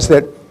says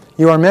that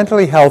you are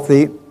mentally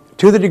healthy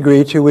to the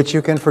degree to which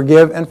you can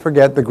forgive and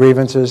forget the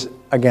grievances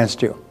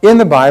against you. In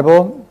the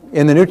Bible,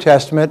 in the New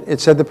Testament,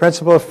 it said the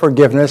principle of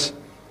forgiveness.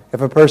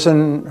 If a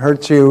person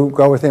hurts you,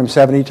 go with him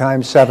 70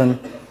 times 7.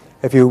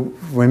 If you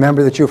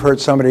remember that you've hurt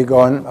somebody,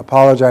 go and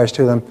apologize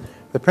to them.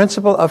 The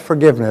principle of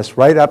forgiveness,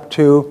 right up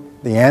to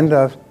the end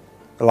of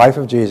the life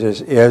of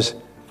Jesus, is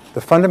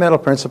the fundamental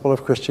principle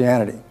of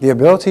Christianity. The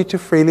ability to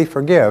freely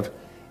forgive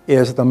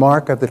is the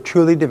mark of the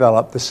truly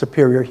developed, the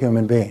superior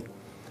human being.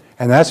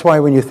 And that's why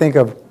when you think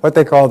of what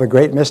they call the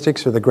great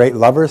mystics or the great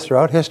lovers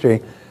throughout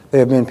history, they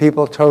have been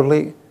people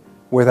totally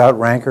without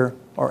rancor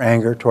or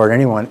anger toward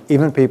anyone,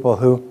 even people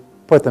who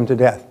put them to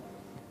death.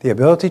 The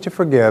ability to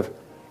forgive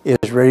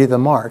is really the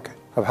mark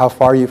of how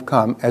far you've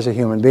come as a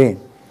human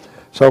being.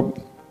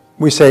 So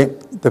we say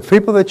the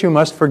people that you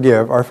must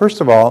forgive are,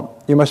 first of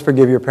all, you must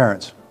forgive your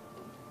parents.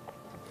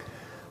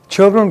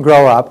 Children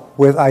grow up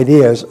with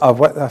ideas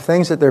of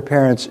things that their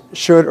parents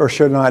should or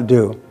should not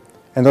do.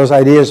 And those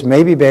ideas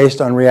may be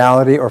based on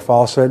reality or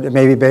falsehood. It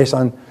may be based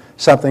on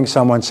something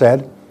someone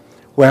said.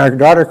 When our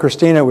daughter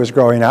Christina was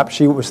growing up,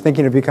 she was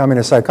thinking of becoming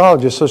a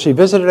psychologist, so she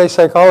visited a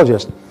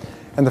psychologist.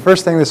 And the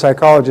first thing the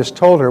psychologist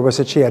told her was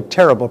that she had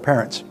terrible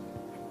parents.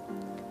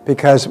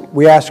 Because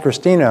we asked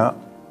Christina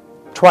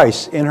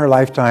twice in her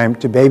lifetime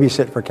to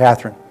babysit for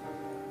Catherine.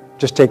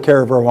 Just take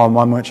care of her while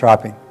Mom went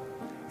shopping.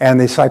 And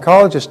the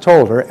psychologist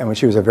told her, and when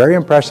she was a very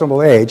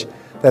impressionable age,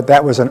 that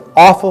that was an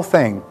awful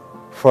thing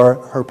for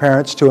her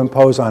parents to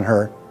impose on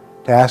her,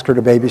 to ask her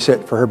to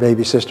babysit for her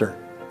baby sister,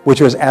 which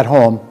was at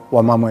home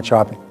while Mom went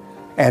shopping.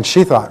 And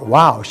she thought,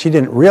 wow, she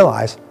didn't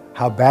realize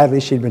how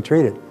badly she'd been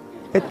treated.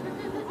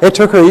 It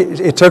took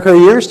her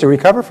years to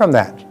recover from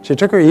that. It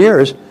took her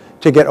years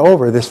to get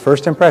over this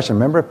first impression.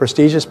 Remember, a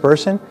prestigious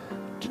person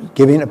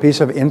giving a piece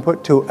of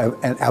input to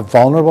a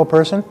vulnerable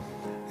person?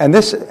 And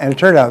it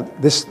turned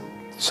out, this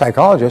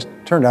psychologist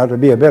turned out to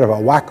be a bit of a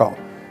wacko.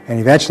 And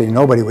eventually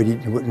nobody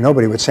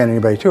would send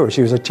anybody to her.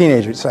 She was a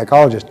teenage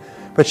psychologist.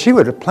 But she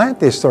would plant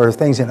these sort of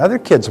things in other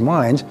kids'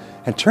 minds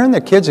and turn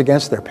their kids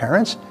against their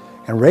parents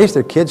and raise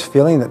their kids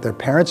feeling that their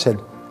parents had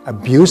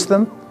abused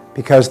them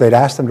because they'd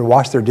asked them to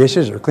wash their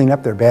dishes or clean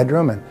up their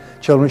bedroom, and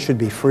children should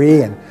be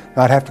free and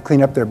not have to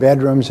clean up their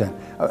bedrooms. And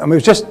I mean, it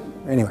was just,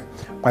 anyway.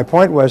 My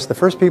point was the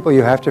first people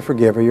you have to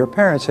forgive are your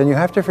parents, and you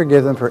have to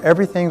forgive them for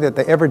everything that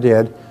they ever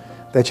did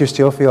that you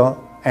still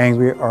feel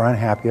angry or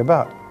unhappy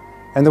about.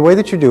 And the way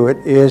that you do it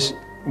is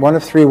one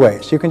of 3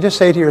 ways. You can just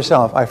say to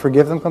yourself, I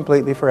forgive them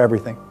completely for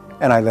everything,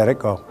 and I let it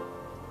go.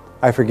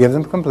 I forgive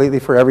them completely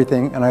for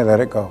everything, and I let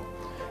it go.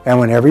 And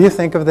whenever you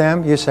think of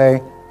them, you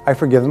say, I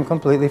forgive them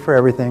completely for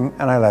everything,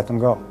 and I let them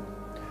go.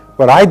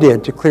 What I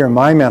did to clear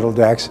my mental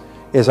decks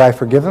is I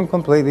forgive them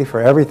completely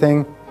for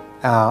everything,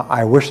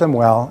 I wish them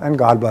well, and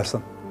God bless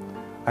them.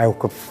 I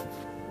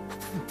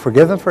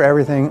forgive them for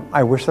everything,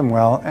 I wish them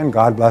well, and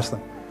God bless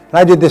them. And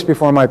I did this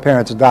before my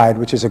parents died,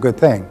 which is a good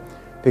thing,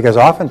 because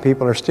often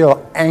people are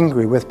still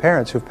angry with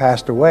parents who've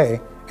passed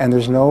away, and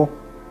there's no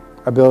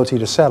ability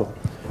to settle.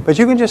 But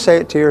you can just say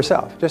it to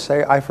yourself. Just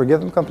say, I forgive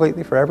them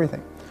completely for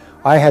everything.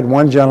 I had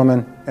one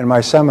gentleman in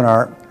my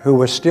seminar who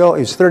was still,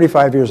 he's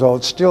 35 years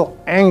old, still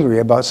angry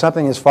about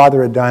something his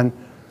father had done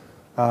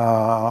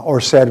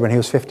or said when he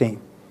was 15.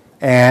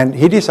 And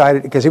he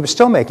decided, because he was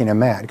still making him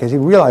mad, because he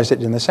realized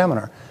it in the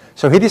seminar.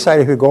 So he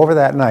decided he would go over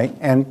that night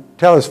and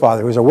tell his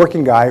father, who was a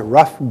working guy,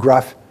 rough,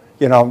 gruff,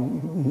 you know,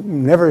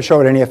 never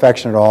showed any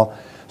affection at all.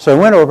 So he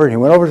went over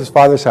to his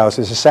father's house.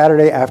 It was a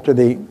Saturday after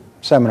the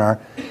seminar,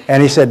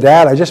 and he said,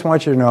 Dad, I just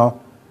want you to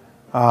know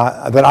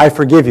that I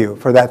forgive you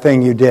for that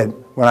thing you did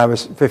when I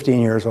was 15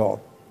 years old.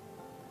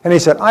 And he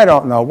said, I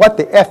don't know what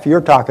the F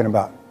you're talking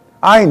about.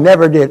 I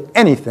never did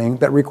anything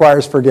that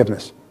requires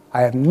forgiveness.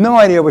 I have no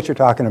idea what you're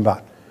talking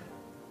about.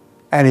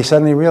 And he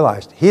suddenly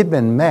realized he had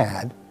been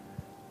mad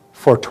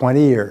for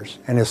 20 years,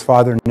 and his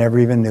father never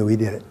even knew he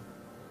did it.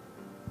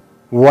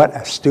 What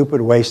a stupid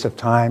waste of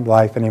time,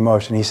 life, and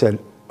emotion. He said,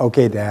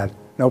 okay, Dad,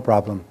 no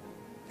problem.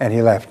 And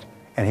he left,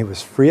 and he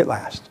was free at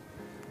last.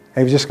 And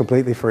he was just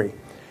completely free.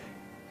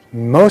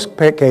 In most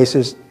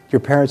cases, your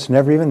parents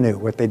never even knew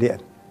what they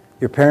did.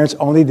 Your parents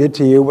only did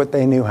to you what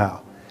they knew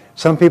how.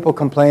 Some people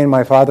complain,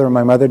 my father or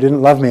my mother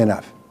didn't love me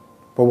enough.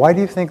 But why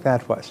do you think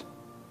that was?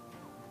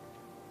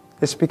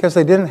 It's because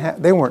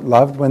they weren't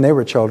loved when they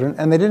were children,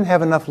 and they didn't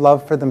have enough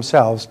love for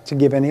themselves to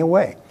give any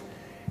away.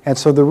 And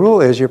so the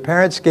rule is your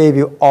parents gave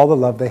you all the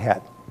love they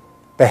had.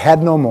 They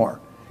had no more.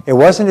 It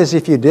wasn't as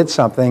if you did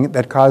something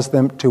that caused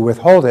them to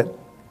withhold it.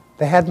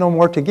 They had no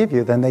more to give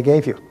you than they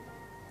gave you.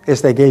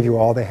 It's they gave you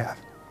all they have.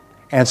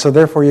 And so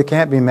therefore you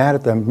can't be mad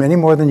at them any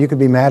more than you could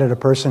be mad at a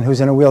person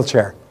who's in a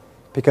wheelchair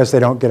because they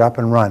don't get up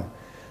and run.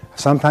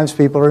 Sometimes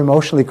people are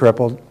emotionally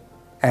crippled,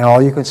 and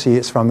all you can see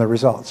is from the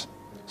results.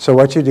 So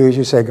what you do is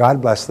you say,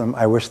 God bless them,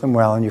 I wish them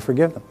well, and you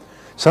forgive them.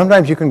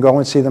 Sometimes you can go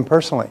and see them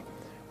personally.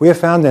 We have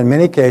found in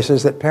many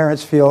cases that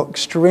parents feel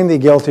extremely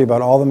guilty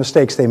about all the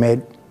mistakes they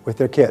made with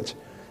their kids.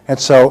 And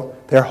so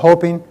they're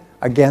hoping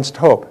against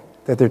hope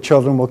that their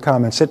children will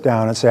come and sit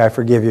down and say, I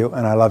forgive you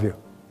and I love you.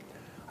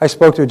 I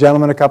spoke to a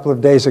gentleman a couple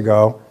of days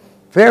ago,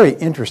 very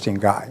interesting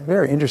guy,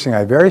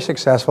 very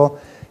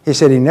successful. He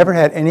said he never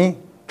had any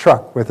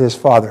truck with his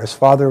father. His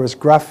father was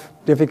gruff,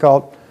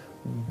 difficult,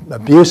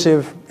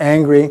 abusive,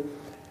 angry.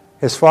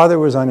 His father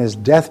was on his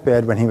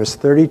deathbed when he was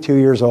 32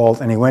 years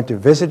old, and he went to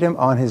visit him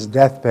on his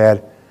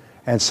deathbed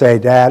and say,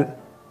 Dad,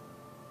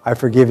 I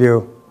forgive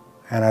you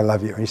and I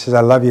love you. And he says,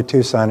 I love you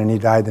too, son, and he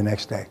died the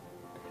next day.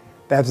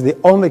 That's the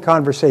only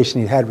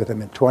conversation he'd had with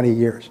him in 20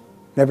 years.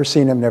 Never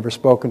seen him, never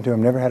spoken to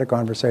him, never had a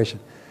conversation.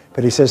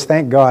 But he says,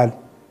 thank God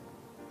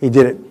he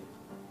did it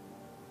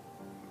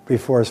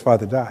before his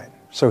father died,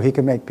 so he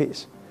could make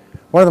peace.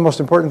 One of the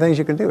most important things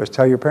you can do is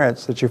tell your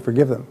parents that you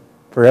forgive them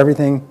for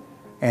everything,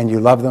 and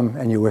you love them,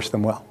 and you wish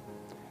them well.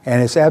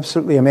 And it's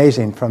absolutely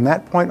amazing. From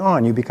that point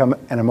on, you become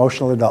an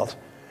emotional adult.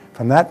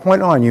 From that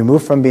point on, you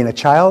move from being a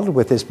child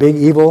with this big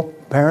evil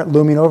parent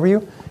looming over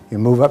you, you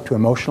move up to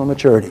emotional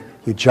maturity.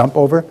 You jump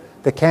over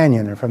the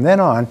canyon, and from then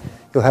on,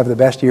 you'll have the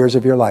best years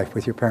of your life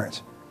with your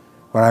parents.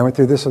 When I went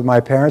through this with my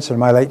parents in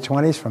my late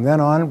 20s, from then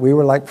on, we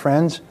were like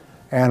friends,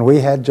 and we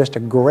had just a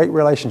great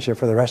relationship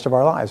for the rest of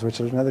our lives, which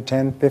was another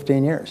 10,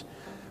 15 years,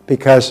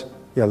 because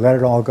you let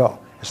it all go.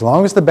 As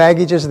long as the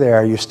baggage is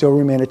there, you still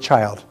remain a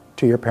child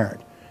to your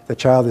parent. The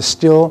child is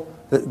still,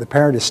 the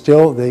parent is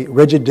still the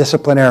rigid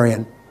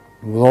disciplinarian,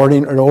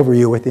 lording it over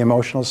you with the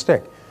emotional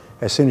stick.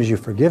 As soon as you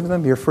forgive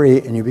them, you're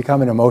free, and you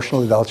become an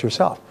emotional adult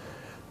yourself.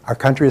 Our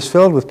country is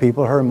filled with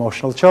people who are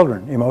emotional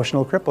children,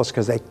 emotional cripples,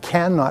 because they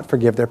cannot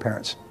forgive their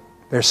parents.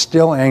 They're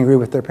still angry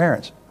with their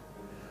parents.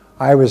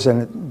 I was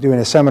doing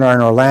a seminar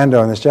in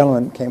Orlando, and this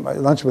gentleman came to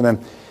lunch with him.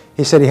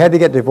 He said he had to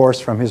get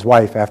divorced from his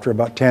wife after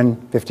about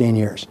 10, 15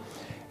 years.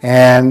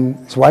 And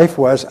his wife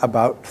was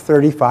about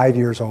 35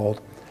 years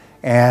old.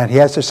 And he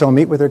has to still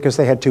meet with her because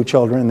they had 2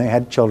 children, and they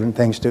had children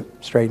things to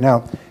straighten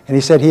out. And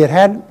he said he had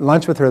had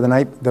lunch with her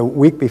the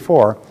week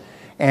before,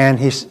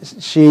 and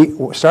she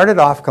started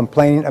off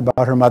complaining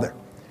about her mother,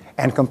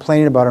 and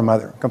complaining about her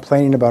mother,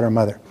 complaining about her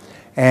mother.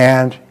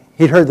 And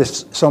he'd heard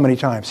this so many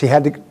times. They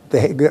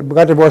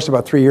got divorced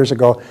about 3 years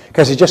ago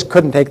because he just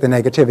couldn't take the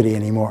negativity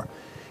anymore.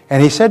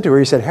 And he said to her,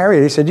 he said,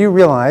 Harriet, he said, do you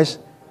realize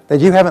that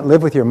you haven't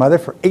lived with your mother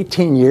for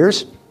 18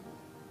 years?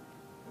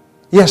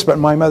 Yes, but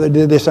my mother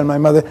did this and my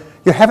mother...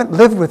 You haven't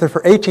lived with her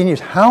for 18 years.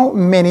 How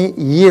many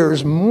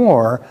years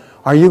more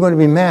are you going to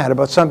be mad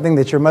about something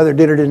that your mother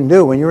did or didn't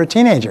do when you were a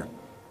teenager?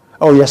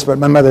 Oh, yes, but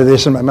my mother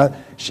this and my mother...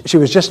 She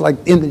was just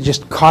like,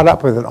 just caught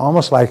up with it,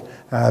 almost like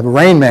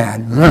Rain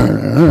Man.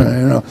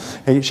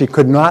 You know, she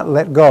could not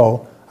let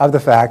go of the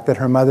fact that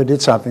her mother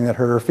did something that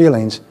hurt her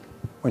feelings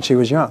when she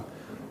was young.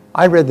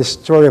 I read the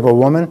story of a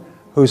woman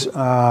who's,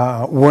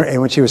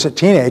 when she was a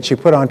teenage, she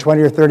put on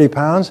 20 or 30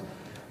 pounds,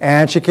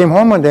 and she came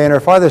home one day and her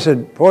father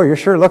said, boy, you're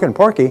sure looking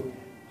porky.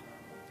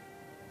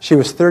 She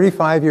was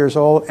 35 years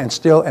old and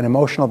still an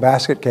emotional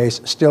basket case,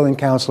 still in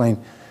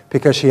counseling,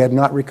 because she had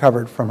not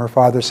recovered from her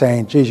father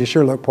saying, geez, you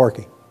sure look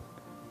porky.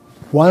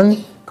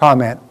 One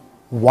comment,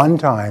 one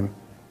time,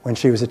 when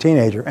she was a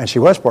teenager, and she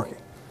was porky.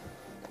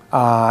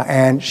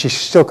 And she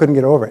still couldn't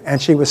get over it.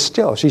 And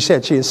she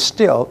said she is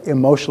still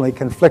emotionally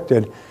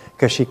conflicted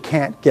because she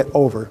can't get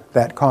over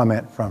that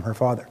comment from her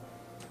father.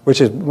 Which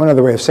is one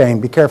other way of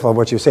saying, be careful of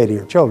what you say to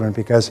your children,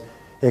 because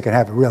it can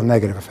have a real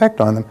negative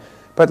effect on them.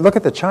 But look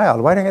at the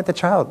child. Why don't you let the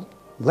child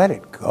let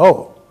it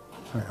go?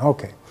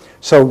 Okay.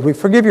 So we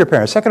forgive your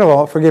parents. Second of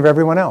all, forgive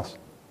everyone else.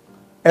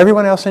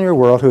 Everyone else in your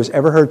world who has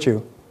ever hurt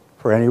you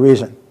for any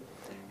reason.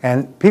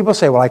 And people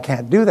say, well, I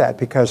can't do that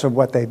because of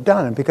what they've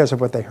done and because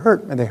of what they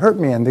hurt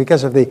me and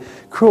because of the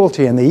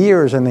cruelty and the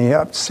years and the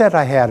upset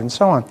I had and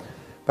so on.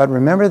 But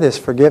remember this,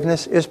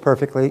 forgiveness is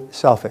perfectly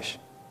selfish.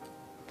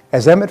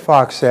 As Emmett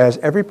Fox says,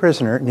 every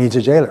prisoner needs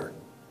a jailer.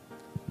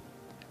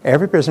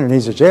 Every prisoner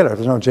needs a jailer. If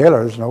there's no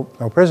jailer, there's no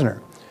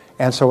prisoner.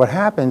 And so what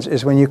happens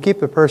is when you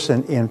keep the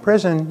person in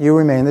prison, you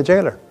remain the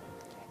jailer.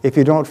 If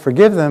you don't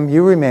forgive them,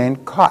 you remain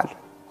caught.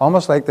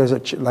 Almost like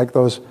there's like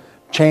those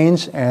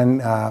chains and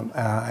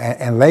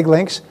leg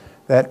links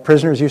that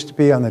prisoners used to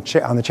be on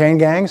the chain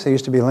gangs. They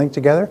used to be linked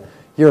together.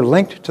 You're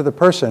linked to the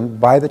person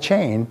by the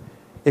chain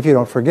if you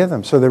don't forgive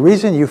them. So the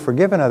reason you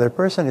forgive another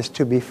person is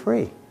to be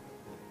free,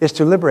 is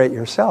to liberate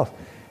yourself.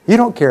 You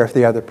don't care if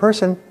the other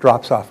person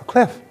drops off a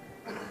cliff.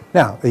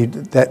 Now,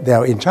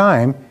 in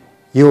time,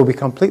 you will be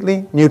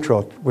completely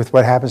neutral with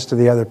what happens to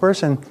the other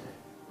person,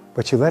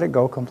 but you let it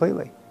go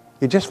completely.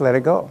 You just let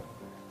it go.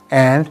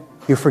 And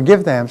you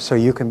forgive them so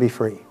you can be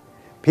free.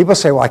 People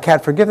say, well, I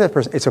can't forgive that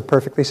person. It's a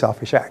perfectly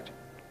selfish act.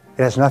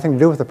 It has nothing to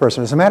do with the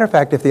person. As a matter of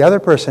fact, if the other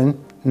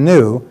person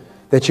knew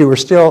that you were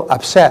still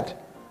upset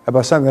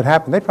about something that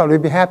happened, they'd probably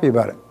be happy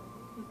about it.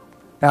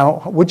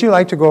 Now, would you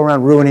like to go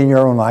around ruining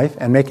your own life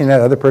and making that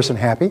other person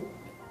happy?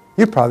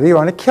 You'd probably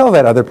want to kill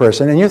that other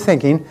person, and you're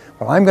thinking,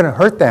 well, I'm going to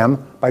hurt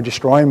them by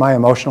destroying my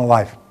emotional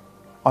life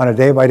on a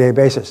day-by-day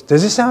basis.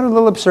 Does this sound a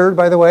little absurd,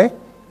 by the way?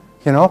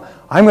 You know,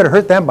 I'm going to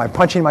hurt them by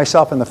punching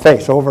myself in the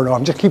face over and over.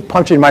 I'm just keep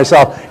punching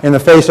myself in the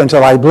face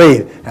until I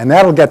bleed, and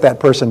that'll get that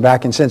person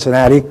back in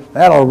Cincinnati.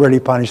 That'll really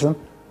punish them.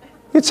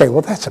 You'd say,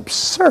 well, that's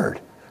absurd.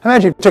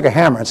 Imagine you took a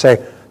hammer and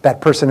say, that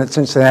person at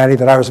Cincinnati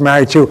that I was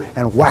married to,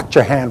 and whacked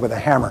your hand with a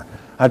hammer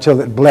until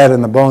it bled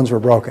and the bones were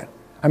broken.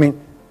 I mean,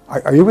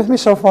 are you with me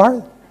so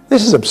far?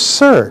 This is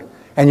absurd.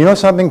 And you know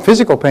something?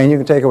 Physical pain you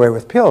can take away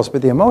with pills,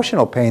 but the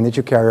emotional pain that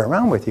you carry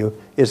around with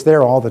you is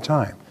there all the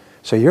time.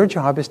 So your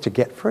job is to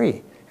get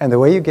free. And the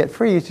way you get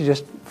free is to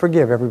just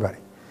forgive everybody.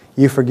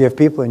 You forgive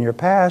people in your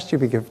past, you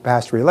forgive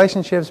past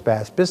relationships,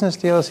 past business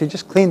deals, you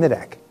just clean the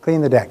deck,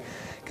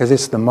 Because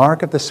it's the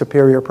mark of the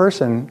superior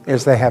person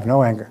is they have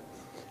no anger.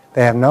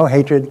 They have no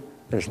hatred.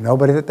 There's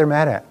nobody that they're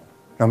mad at.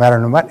 No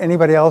matter what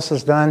anybody else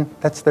has done,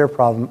 that's their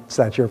problem, it's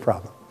not your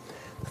problem.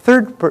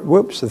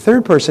 The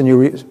third person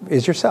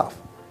is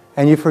yourself.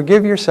 And you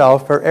forgive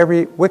yourself for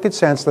every wicked,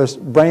 senseless,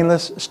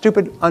 brainless,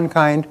 stupid,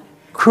 unkind,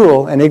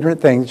 cruel, and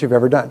ignorant thing that you've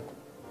ever done.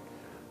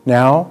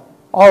 Now,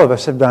 all of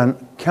us have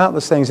done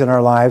countless things in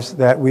our lives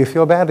that we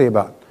feel badly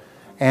about.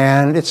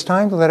 And it's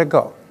time to let it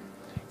go.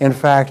 In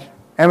fact,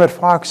 Emmett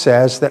Fox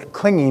says that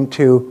clinging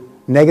to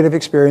negative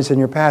experience in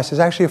your past is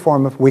actually a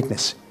form of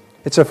weakness.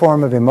 It's a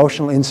form of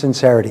emotional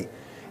insincerity.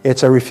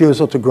 It's a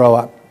refusal to grow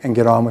up and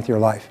get on with your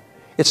life.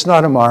 It's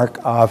not a mark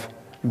of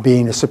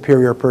being a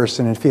superior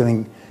person and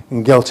feeling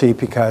guilty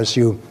because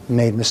you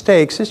made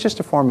mistakes. It's just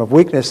a form of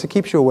weakness that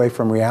keeps you away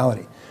from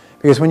reality.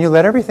 Because when you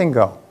let everything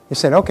go, you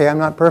said, okay, I'm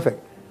not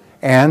perfect.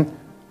 And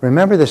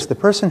remember this, the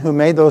person who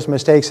made those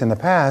mistakes in the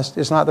past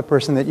is not the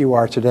person that you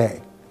are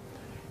today.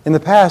 In the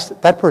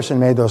past, that person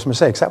made those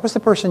mistakes. That was the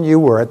person you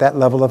were at that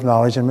level of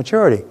knowledge and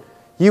maturity.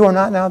 You are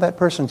not now that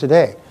person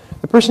today.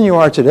 The person you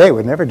are today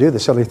would never do the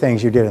silly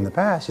things you did in the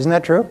past. Isn't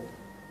that true?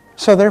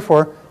 So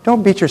therefore,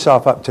 don't beat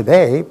yourself up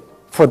today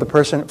for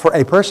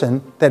a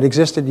person that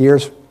existed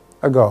years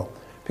ago.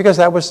 Because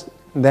that was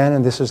then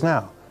and this is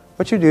now.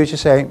 What you do is you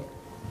say,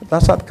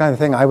 that's not the kind of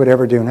thing I would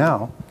ever do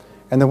now.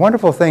 And the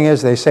wonderful thing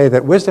is they say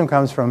that wisdom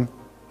comes from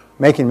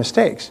making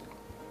mistakes.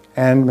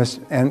 And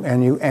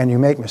you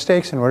make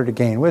mistakes in order to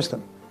gain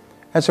wisdom.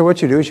 And so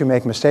what you do is you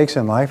make mistakes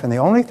in life, and the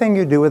only thing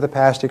you do with the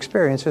past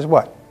experience is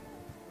what?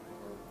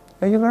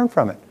 Well, you learn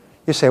from it.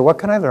 You say, what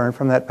can I learn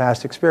from that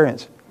past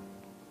experience?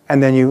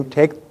 And then you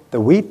take the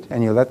wheat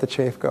and you let the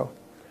chaff go.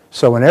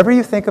 So whenever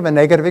you think of a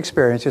negative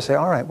experience, you say,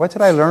 all right, what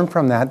did I learn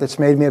from that that's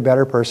made me a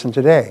better person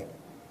today?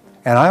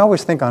 And I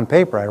always think on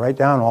paper. I write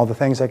down all the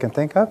things I can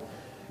think of.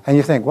 And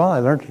you think, well, I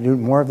learned to do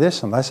more of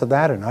this and less of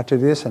that, and not to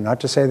do this and not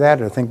to say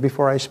that, or think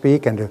before I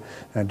speak, and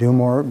to do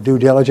more due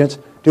diligence.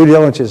 Due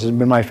diligence has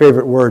been my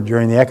favorite word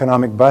during the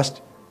economic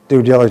bust,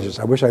 due diligence.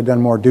 I wish I'd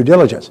done more due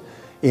diligence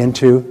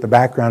into the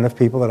background of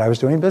people that I was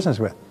doing business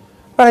with.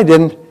 But I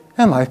didn't,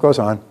 and life goes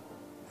on.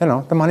 You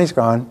know, the money's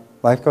gone,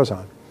 life goes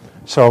on.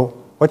 So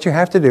what you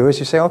have to do is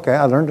you say, okay,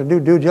 I learned to do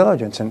due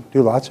diligence and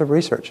do lots of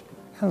research,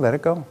 and let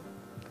it go.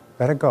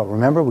 Let it go.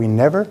 Remember, we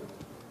never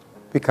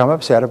become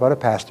upset about a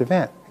past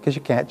event, because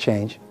you can't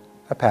change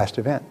a past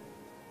event.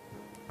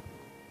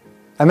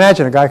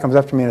 Imagine a guy comes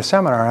up to me in a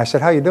seminar, and I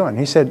said, how you doing?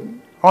 He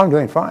said, oh, I'm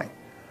doing fine.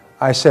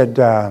 I said,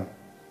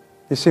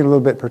 you seem a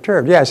little bit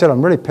perturbed. Yeah, I said,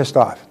 I'm really pissed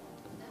off.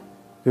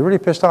 You're really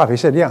pissed off? He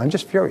said, yeah, I'm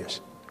just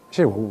furious. I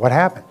said, well, what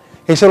happened?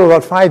 He said, well,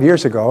 about 5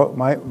 years ago,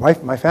 my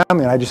wife, my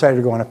family, and I decided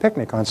to go on a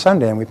picnic on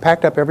Sunday, and we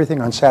packed up everything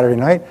on Saturday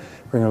night.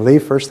 We're going to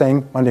leave first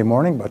thing Monday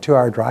morning, about a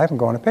 2-hour drive, and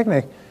go on a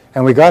picnic.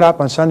 And we got up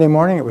on Sunday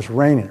morning, it was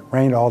raining. It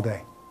rained all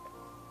day.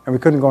 And we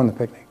couldn't go on the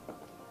picnic.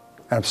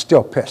 And I'm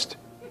still pissed.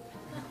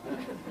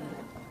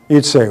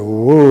 You'd say,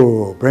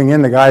 whoa, bring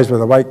in the guys with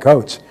the white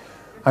coats.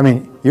 I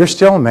mean, you're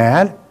still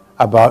mad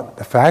about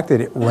the fact that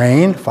it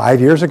rained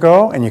 5 years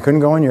ago and you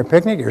couldn't go on your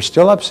picnic? You're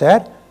still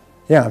upset?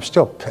 Yeah, I'm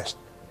still pissed.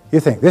 You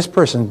think this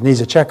person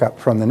needs a checkup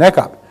from the neck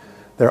up.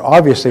 They're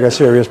obviously got a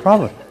serious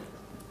problem.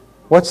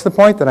 What's the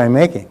point that I'm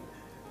making?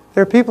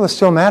 There are people that are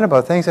still mad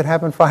about things that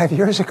happened 5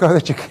 years ago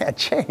that you can't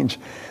change.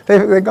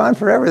 They've gone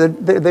forever.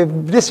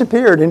 They've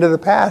disappeared into the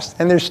past,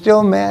 and they're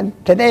still mad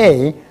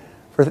today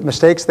for the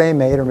mistakes they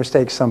made or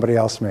mistakes somebody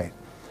else made.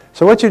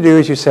 So what you do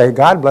is you say,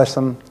 God bless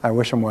them, I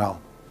wish them well.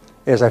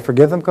 I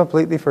forgive them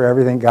completely for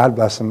everything, God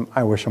bless them,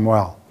 I wish them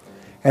well.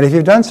 And if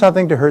you've done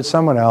something to hurt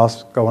someone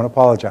else, go and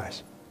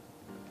apologize.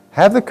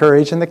 Have the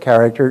courage and the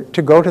character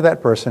to go to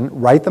that person,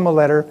 write them a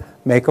letter,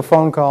 make a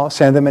phone call,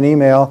 send them an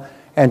email,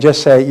 and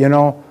just say, you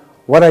know,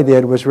 what I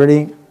did was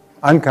really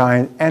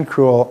unkind and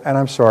cruel, and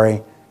I'm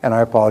sorry, and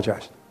I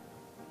apologize.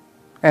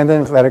 And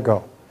then let it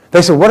go.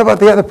 They say, what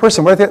about the other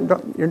person?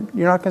 You're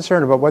not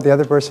concerned about what the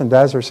other person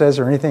does or says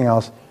or anything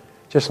else.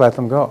 Just let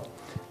them go.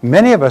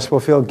 Many of us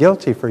will feel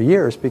guilty for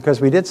years because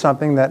we did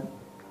something that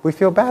we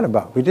feel bad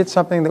about. We did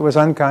something that was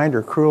unkind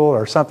or cruel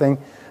or something,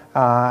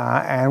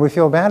 and we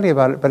feel badly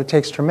about it, but it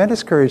takes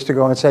tremendous courage to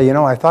go and say, you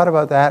know, I thought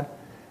about that,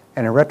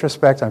 and in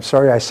retrospect, I'm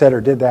sorry I said or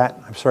did that.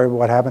 I'm sorry about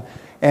what happened.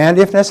 And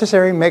if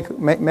necessary, make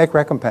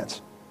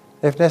recompense.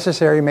 If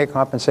necessary, make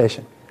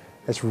compensation.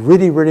 It's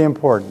really, really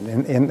important.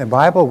 In the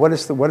Bible, what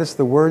is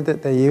the word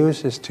that they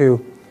use is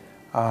to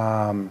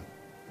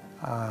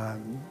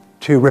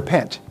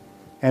repent.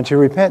 And to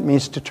repent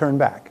means to turn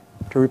back.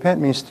 To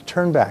repent means to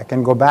turn back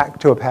and go back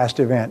to a past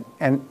event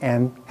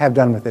and have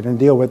done with it and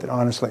deal with it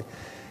honestly.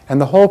 And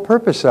the whole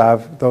purpose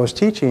of those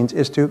teachings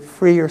is to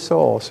free your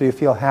soul so you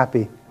feel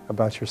happy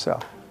about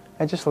yourself.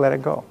 And just let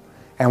it go.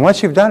 And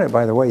once you've done it,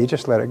 by the way, you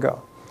just let it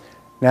go.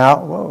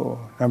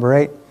 Now, number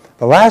 8.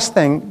 The last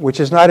thing, which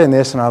is not in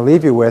this, and I'll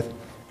leave you with,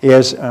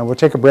 is, we'll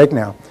take a break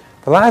now.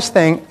 The last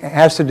thing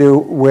has to do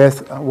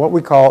with what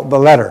we call the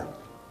letter.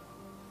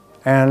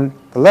 And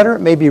the letter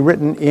may be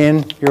written in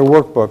your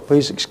workbook.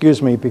 Please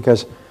excuse me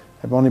because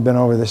I've only been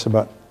over this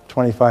about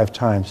 25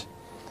 times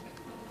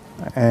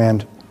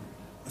and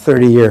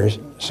 30 years.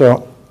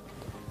 So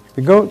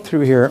we go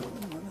through here,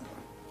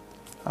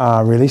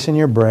 releasing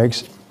your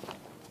brakes.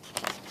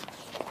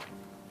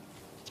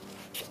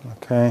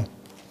 Okay.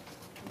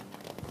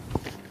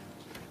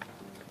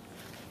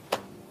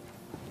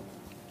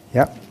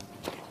 Yep.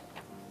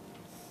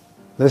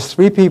 List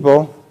 3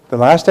 people. The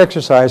last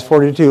exercise,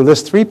 42,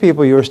 list 3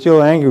 people you are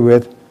still angry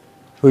with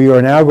who you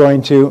are now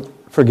going to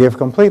forgive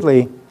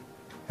completely,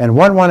 and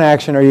what one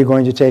action are you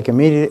going to take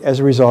immediately as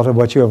a result of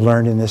what you have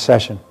learned in this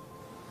session.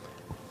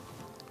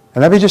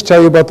 And let me just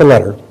tell you about the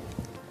letter.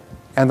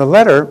 And the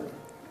letter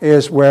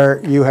is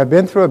where you have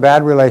been through a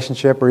bad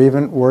relationship or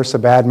even worse, a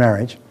bad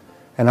marriage.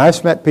 And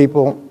I've met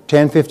people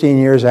 10, 15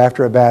 years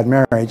after a bad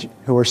marriage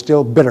who are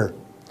still bitter.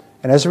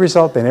 And as a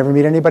result, they never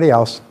meet anybody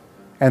else.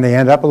 And they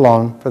end up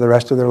alone for the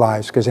rest of their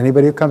lives because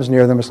anybody who comes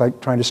near them is like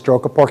trying to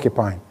stroke a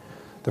porcupine.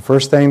 The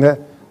first thing that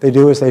they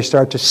do is they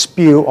start to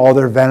spew all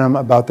their venom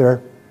about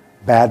their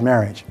bad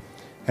marriage.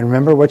 And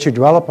remember, what you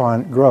dwell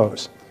upon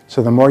grows.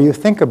 So the more you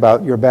think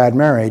about your bad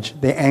marriage,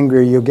 the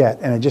angrier you get,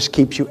 and it just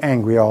keeps you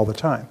angry all the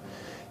time.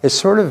 It's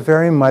sort of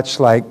very much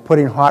like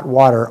putting hot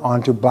water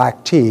onto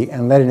black tea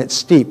and letting it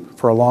steep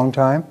for a long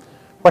time.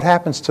 What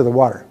happens to the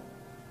water?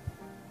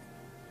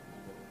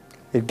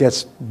 It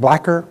gets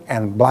blacker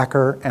and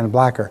blacker and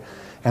blacker.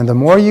 And the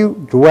more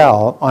you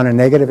dwell on a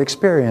negative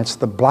experience,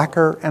 the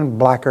blacker and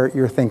blacker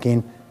your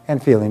thinking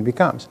and feeling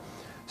becomes.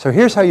 So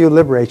here's how you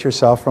liberate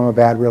yourself from a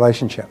bad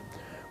relationship.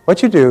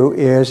 What you do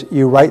is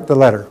you write the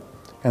letter.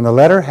 And the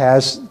letter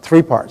has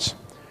 3 parts.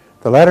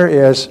 The letter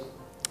is,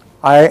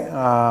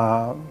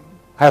 I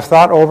have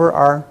thought over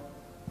our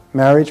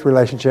marriage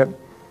relationship,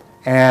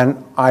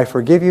 and I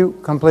forgive you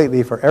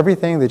completely for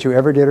everything that you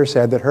ever did or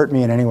said that hurt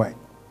me in any way.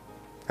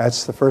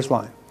 That's the first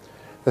line.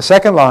 The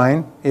second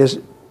line is,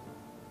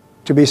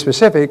 to be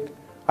specific,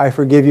 I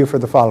forgive you for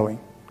the following, :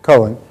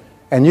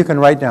 and you can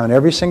write down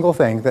every single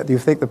thing that you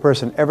think the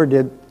person ever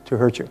did to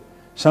hurt you.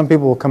 Some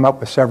people will come up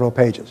with several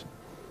pages.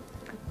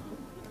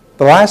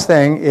 The last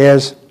thing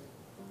is,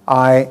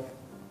 I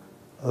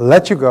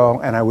let you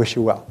go and I wish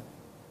you well.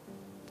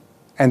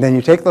 And then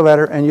you take the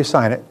letter and you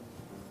sign it,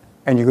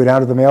 and you go down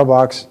to the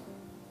mailbox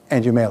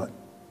and you mail it.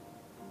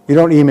 You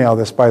don't email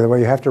this, by the way,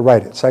 you have to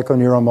write it,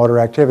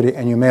 psychoneuromotor activity,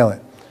 and you mail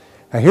it.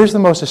 Now here's the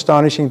most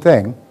astonishing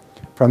thing.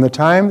 From the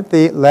time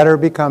the letter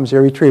becomes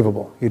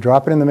irretrievable, you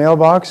drop it in the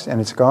mailbox and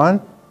it's gone,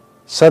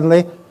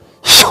 suddenly,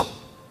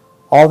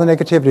 all the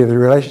negativity of the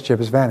relationship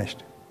has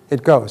vanished.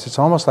 It goes. It's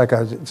almost like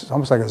a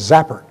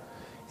zapper.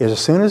 As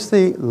soon as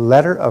the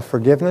letter of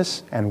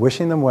forgiveness and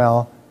wishing them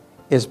well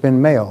has been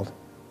mailed,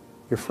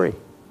 you're free.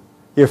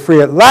 You're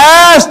free at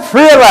last,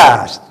 free at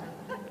last.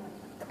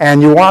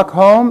 And you walk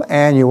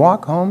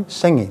home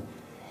singing.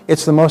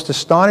 It's the most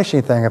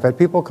astonishing thing. I've had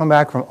people come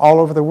back from all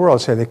over the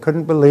world say they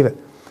couldn't believe it.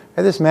 I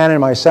had this man in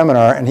my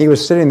seminar, and he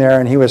was sitting there,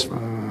 and he was,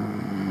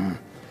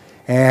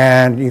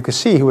 and you could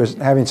see he was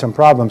having some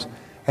problems.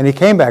 And he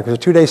came back. It was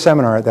a 2-day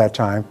seminar at that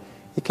time.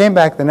 He came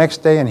back the next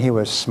day, and he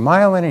was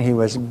smiling, and he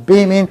was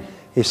beaming,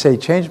 He said, he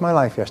changed my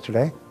life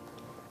yesterday.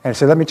 And he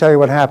said, let me tell you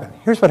what happened.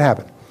 Here's what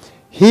happened.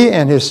 He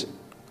and his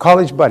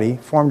college buddy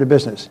formed a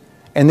business.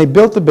 And they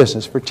built the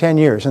business for 10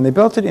 years. And they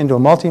built it into a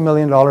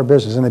multi-million-dollar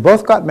business. And they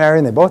both got married,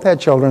 and they both had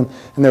children.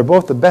 And they're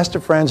both the best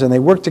of friends. And they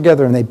worked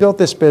together, and they built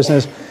this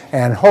business.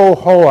 And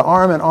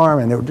arm in arm.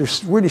 And they were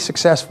just really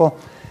successful.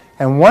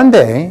 And one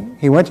day,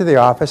 he went to the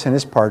office, and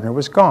his partner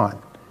was gone.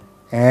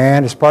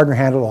 And his partner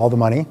handled all the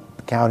money,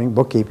 accounting,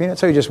 bookkeeping. And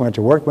so he just went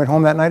to work, went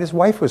home that night. His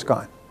wife was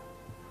gone.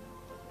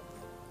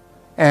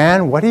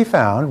 And what he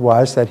found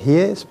was that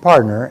his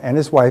partner and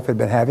his wife had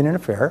been having an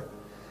affair.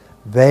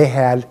 They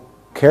had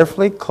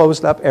carefully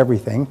closed up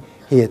everything.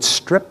 He had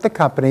stripped the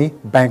company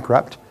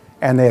bankrupt,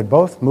 and they had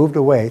both moved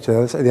away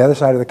to the other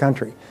side of the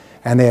country.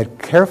 And they had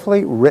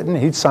carefully written,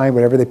 he'd signed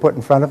whatever they put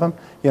in front of him.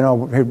 You know,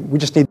 we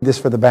just need this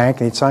for the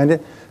bank, and he'd signed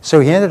it. So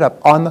he ended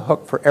up on the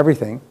hook for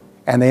everything,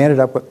 and they ended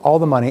up with all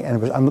the money, and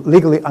it was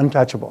legally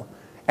untouchable.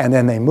 And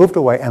then they moved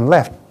away and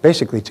left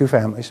basically 2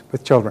 families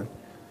with children,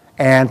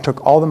 and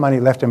took all the money,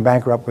 left him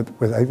bankrupt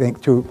with I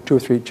think, two or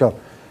three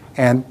children.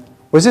 And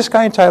was this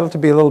guy entitled to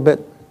be a little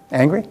bit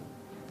angry?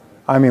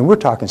 I mean, we're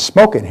talking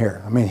smoking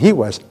here. I mean, he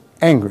was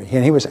angry,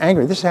 and he was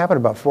angry. This happened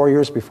about 4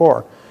 years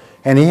before,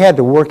 and he had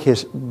to work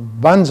his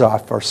buns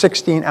off for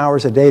 16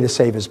 hours a day to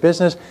save his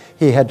business.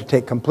 He had to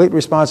take complete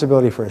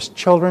responsibility for his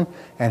children,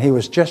 and he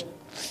was just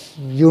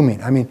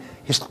fuming. I mean,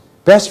 his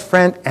best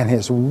friend and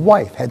his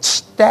wife had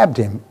stabbed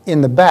him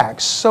in the back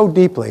so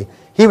deeply,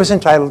 he was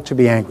entitled to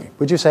be angry.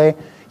 Would you say?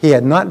 He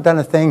had not done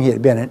a thing. He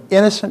had been an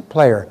innocent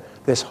player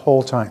this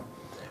whole time.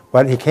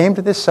 But he came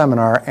to this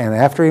seminar, and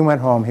after he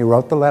went home, he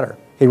wrote the letter.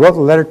 He wrote the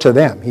letter to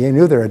them. He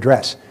knew their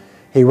address.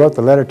 He wrote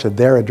the letter to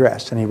their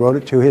address, and he wrote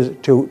it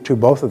to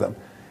both of them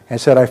and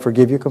said, I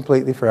forgive you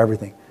completely for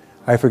everything.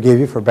 I forgive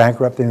you for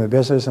bankrupting the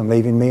business and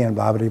leaving me and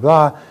blah, blah,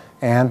 blah,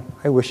 and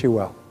I wish you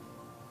well.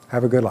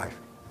 Have a good life.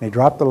 And he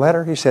dropped the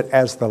letter. He said,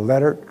 as the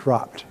letter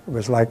dropped, it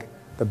was like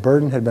the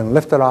burden had been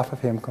lifted off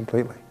of him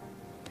completely.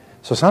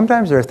 So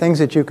sometimes there are things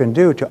that you can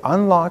do to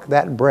unlock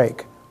that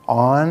brake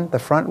on the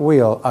front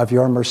wheel of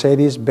your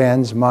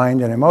Mercedes-Benz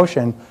mind and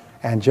emotion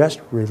and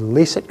just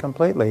release it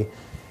completely.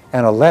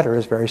 And a letter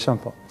is very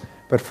simple.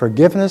 But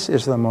forgiveness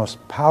is the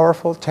most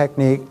powerful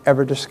technique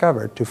ever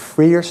discovered to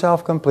free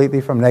yourself completely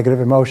from negative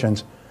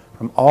emotions,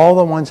 from all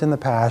the ones in the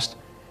past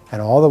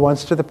and all the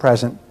ones to the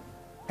present,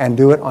 and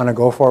do it on a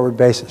go-forward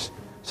basis.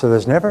 So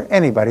there's never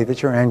anybody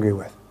that you're angry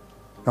with.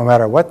 No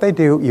matter what they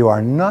do, you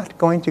are not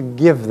going to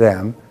give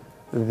them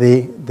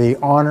the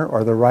honor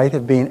or the right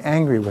of being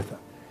angry with them.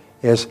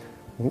 Is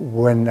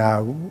when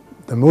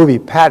the movie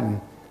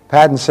Patton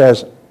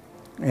says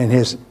in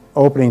his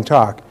opening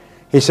talk,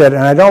 he said,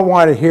 and I don't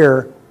want to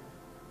hear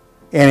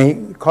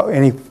any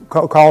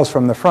calls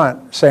from the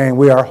front saying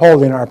we are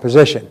holding our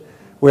position.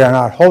 We are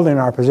not holding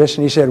our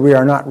position. He said, we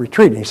are not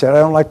retreating. He said, I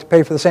don't like to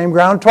pay for the same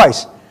ground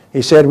twice.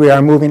 He said, we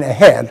are moving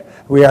ahead.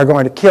 We are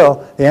going to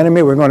kill the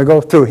enemy. We're going to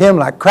go through him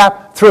like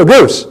crap through a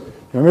goose.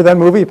 Remember that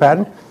movie,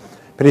 Patton?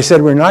 But he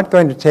said, we're not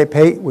going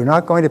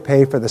to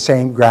pay for the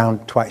same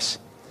ground twice.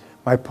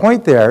 My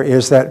point there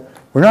is that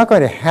we're not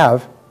going to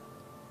have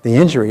the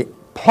injury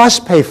plus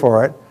pay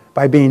for it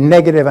by being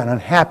negative and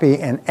unhappy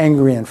and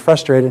angry and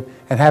frustrated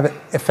and have it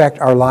affect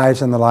our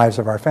lives and the lives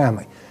of our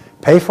family.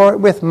 Pay for it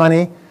with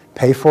money,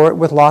 pay for it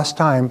with lost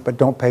time, but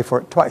don't pay for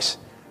it twice.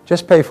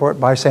 Just pay for it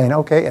by saying,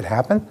 okay, it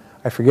happened,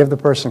 I forgive the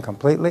person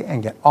completely,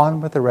 and get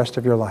on with the rest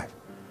of your life.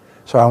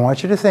 So I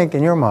want you to think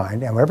in your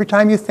mind, and every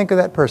time you think of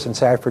that person,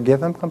 say, I forgive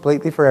them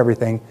completely for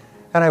everything,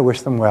 and I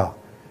wish them well.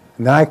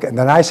 And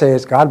then I say,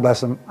 it's God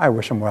bless them, I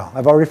wish them well.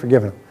 I've already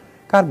forgiven them.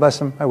 God bless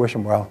them, I wish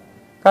them well.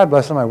 God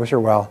bless them, I wish her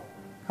well.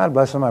 God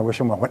bless them, I wish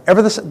them well.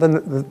 Whenever the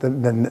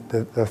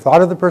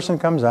thought of the person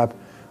comes up,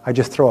 I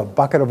just throw a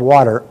bucket of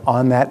water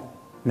on that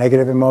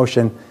negative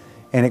emotion,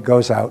 and it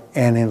goes out.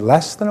 And in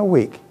less than a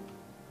week,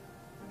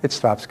 it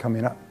stops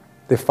coming up.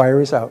 The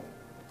fire is out.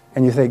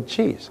 And you think,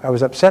 geez, I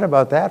was upset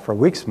about that for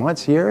weeks,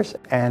 months, years,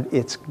 and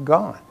it's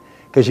gone.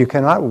 Because you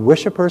cannot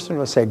wish a person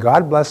to say,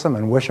 God bless them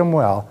and wish them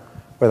well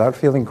without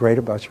feeling great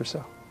about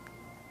yourself.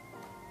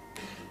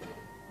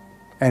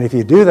 And if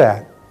you do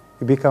that,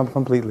 you become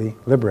completely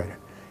liberated.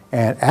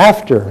 And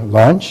after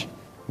lunch,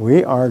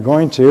 we are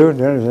going to,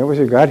 there's what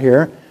we got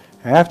here.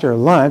 After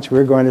lunch,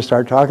 we're going to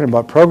start talking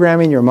about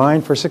programming your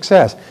mind for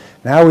success.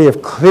 Now we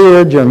have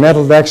cleared your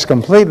mental decks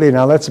completely.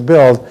 Now let's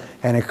build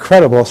an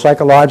incredible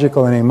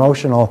psychological and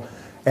emotional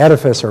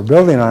edifice or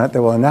building on it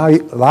that will now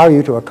allow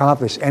you to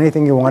accomplish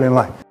anything you want in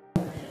life.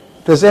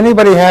 Does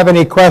anybody have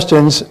any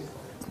questions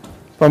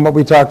from what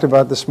we talked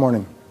about this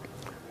morning?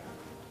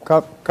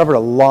 Covered a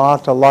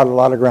lot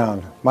of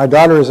ground. My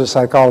daughter is a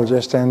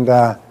psychologist, and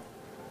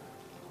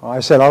I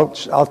said,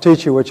 I'll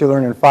teach you what you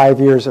learn in 5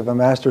 years of a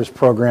master's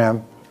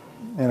program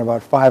in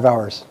about 5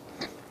 hours.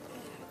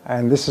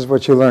 And this is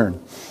what you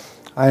learn.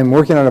 I'm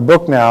working on a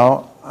book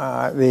now.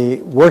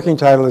 The working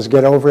title is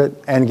Get Over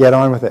It and Get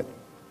On With It.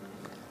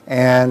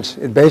 And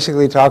it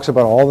basically talks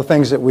about all the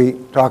things that we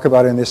talk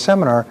about in this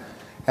seminar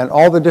and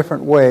all the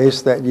different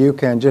ways that you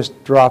can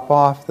just drop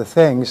off the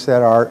things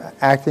that are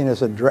acting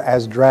as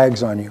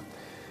drags on you.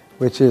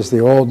 which is the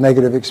old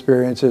negative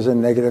experiences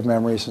and negative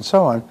memories and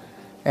so on.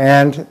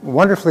 And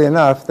wonderfully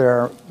enough, there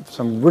are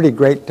some really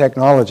great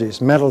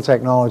technologies, mental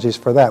technologies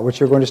for that, which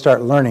you're going to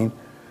start learning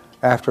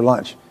after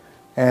lunch.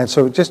 And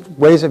so just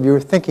ways of your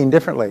thinking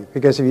differently,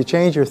 because if you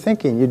change your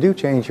thinking, you do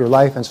change your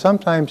life, and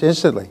sometimes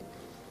instantly.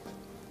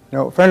 You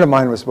know, a friend of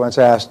mine was once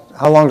asked,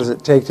 how long does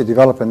it take to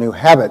develop a new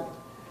habit?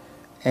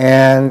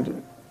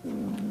 And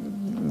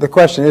the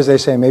question is, they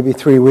say maybe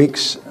 3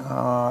 weeks,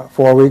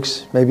 4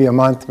 weeks, maybe a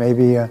month,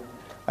 maybe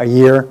a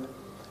year.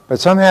 But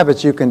some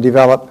habits you can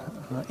develop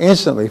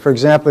instantly. For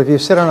example, if you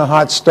sit on a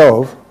hot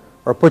stove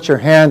or put your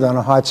hand on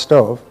a hot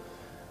stove,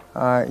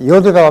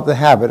 you'll develop the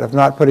habit of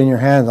not putting your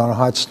hand on a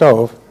hot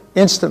stove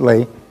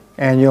instantly,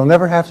 and you'll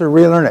never have to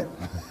relearn it.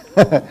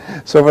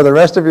 So for the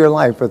rest of your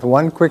life, with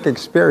one quick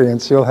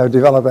experience, you'll have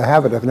developed a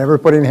habit of never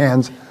putting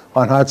hands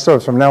on hot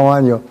stoves. From now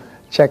on, you'll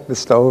check the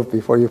stove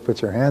before you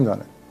put your hand on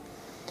it.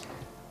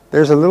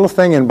 There's a little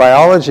thing in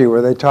biology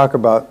where they talk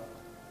about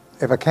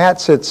if a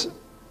cat sits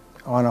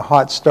on a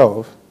hot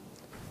stove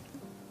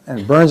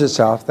and burns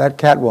itself, that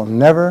cat will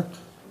never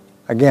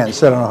again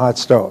sit on a hot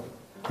stove.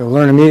 You'll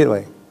learn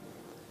immediately.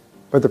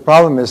 But the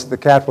problem is the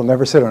cat will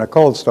never sit on a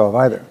cold stove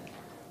either.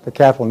 The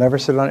cat will never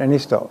sit on any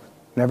stove,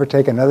 never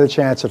take another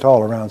chance at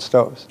all around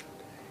stoves.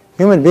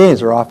 Human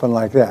beings are often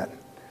like that.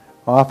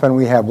 Often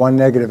we have one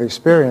negative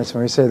experience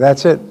and we say,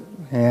 that's it,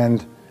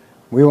 and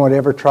we won't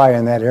ever try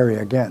in that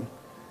area again.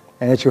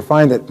 And yet you'll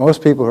find that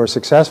most people who are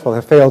successful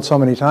have failed so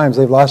many times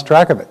they've lost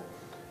track of it.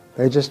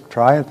 They just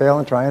try and fail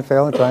and try and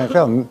fail and try and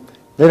fail.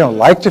 They don't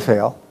like to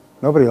fail.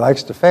 Nobody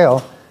likes to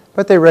fail.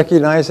 But they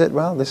recognize that,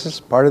 well, this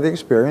is part of the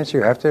experience.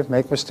 You have to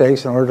make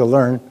mistakes in order to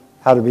learn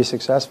how to be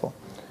successful.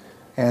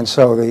 And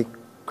so the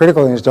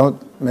critical thing is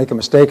don't make a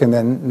mistake and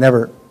then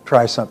never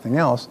try something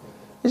else.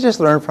 You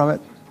just learn from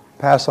it,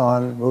 pass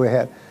on, move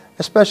ahead,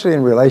 especially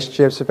in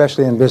relationships,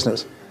 especially in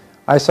business.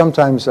 I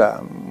sometimes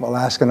will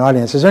ask an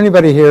audience, is there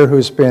anybody here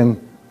who's been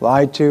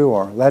lied to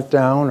or let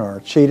down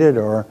or cheated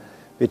or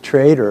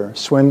betrayed or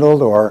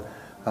swindled or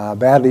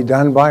badly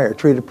done by or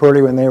treated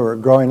poorly when they were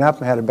growing up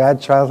and had a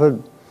bad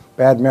childhood,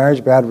 bad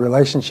marriage, bad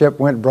relationship,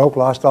 went broke,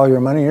 lost all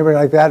your money, anybody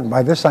like that? And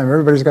by this time,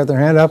 everybody's got their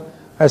hand up.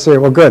 I say,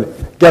 well, good,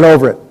 get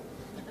over it.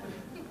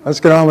 Let's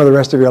get on with the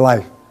rest of your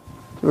life.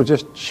 People are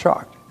just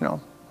shocked, you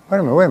know. Wait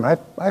a minute,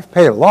 I've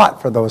paid a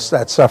lot for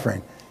that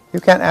suffering. You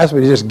can't ask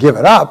me to just give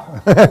it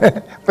up.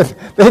 But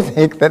they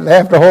think that they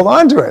have to hold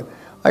on to it.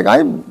 Like,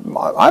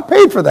 I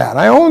paid for that.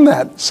 I own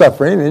that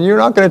suffering, and you're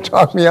not going to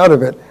talk me out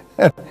of it.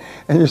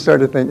 And you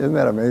start to think, isn't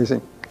that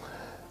amazing?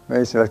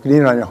 Amazing. Like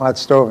eating on your hot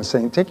stove and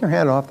saying, take your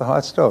hand off the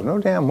hot stove. No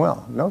damn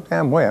well. No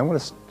damn way. I'm going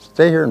to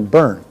stay here and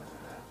burn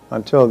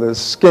until the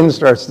skin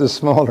starts to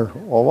smolder.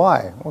 Well,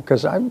 why? Well,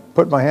 because I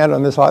put my hand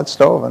on this hot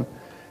stove. And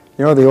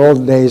you know the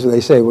old days where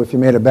they say, well, if you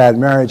made a bad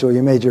marriage, well,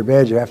 you made your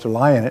bed, you have to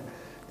lie in it.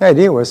 The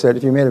idea was that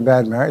if you made a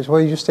bad marriage, well,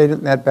 you just stayed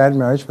in that bad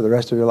marriage for the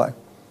rest of your life.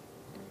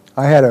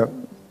 I had a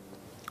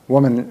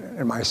woman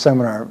in my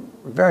seminar,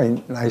 a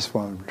very nice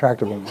woman,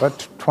 attractive woman,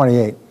 about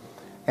 28.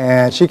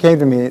 And she came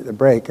to me at the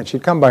break, and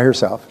she'd come by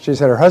herself. She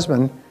said her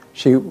husband,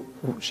 she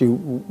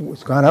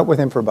was gone out with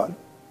him for about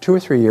 2 or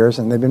 3 years,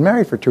 and they'd been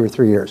married for 2 or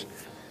 3 years.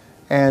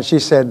 And she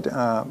said,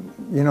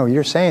 you know,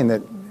 you're saying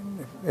that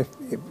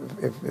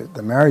if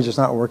the marriage is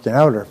not working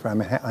out, or if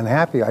I'm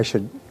unhappy, I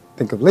should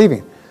think of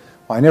leaving.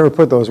 Well, I never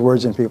put those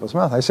words in people's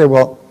mouth. I said,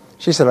 well,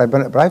 she said, I've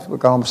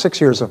got almost 6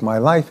 years of my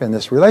life in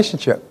this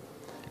relationship.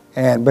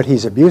 But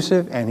he's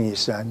abusive, and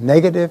he's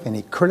negative, and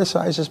he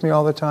criticizes me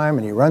all the time,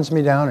 and he runs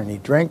me down, and he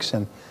drinks,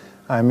 and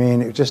I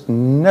mean, it just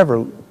never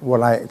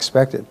what I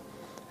expected.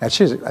 And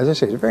she's, as I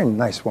say, she's a very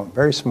nice woman,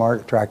 very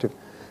smart, attractive.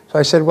 So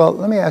I said, well,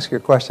 let me ask you a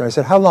question. I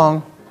said, how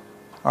long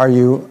are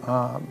you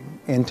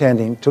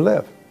intending to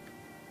live?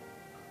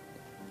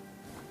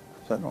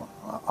 She said, well,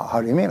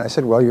 how do you mean? I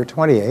said, well, you're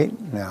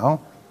 28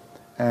 now,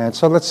 and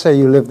so let's say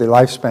you live the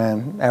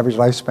lifespan, average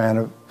lifespan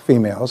of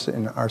females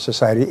in our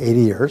society,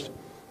 80 years.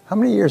 How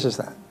many years is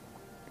that?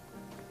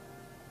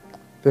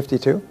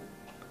 52?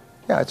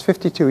 Yeah, it's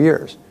 52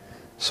 years.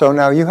 So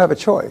now you have a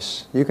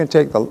choice. You can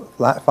take the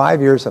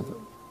 5 years that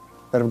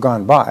have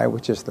gone by,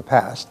 which is the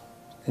past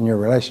in your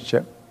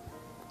relationship,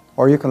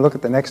 or you can look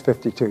at the next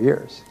 52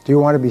 years. Do you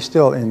want to be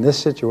still in this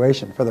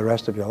situation for the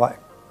rest of your life?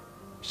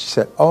 She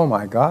said, oh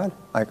my God,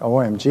 like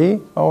OMG,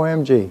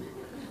 OMG.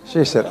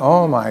 She said,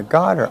 oh my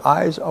God, her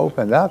eyes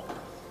opened up.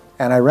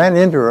 And I ran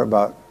into her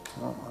about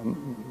a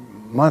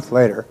month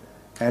later,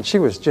 and she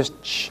was just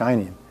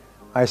shining.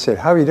 I said,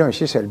 how are you doing?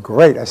 She said,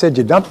 great. I said,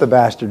 you dumped the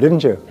bastard,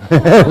 didn't you?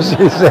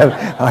 She said,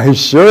 I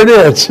sure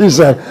did. She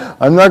said,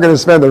 I'm not going to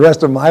spend the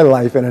rest of my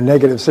life in a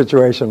negative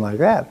situation like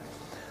that.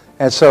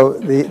 And so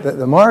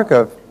the mark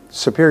of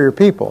superior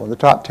people, the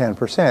top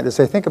 10%, is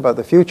they think about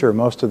the future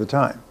most of the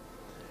time.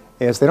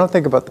 Is they don't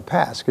think about the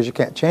past, because you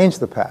can't change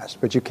the past,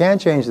 but you can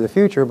change the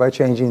future by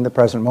changing the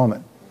present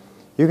moment.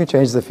 You can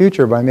change the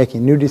future by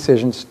making new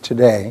decisions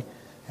today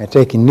and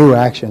taking new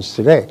actions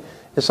today.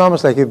 It's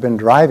almost like you've been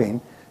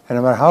driving, and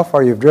no matter how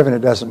far you've driven, it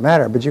doesn't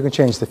matter, but you can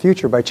change the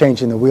future by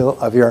changing the wheel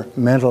of your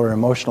mental or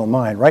emotional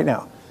mind right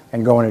now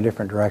and go in a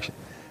different direction.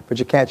 but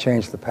you can't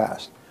change the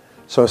past.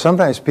 So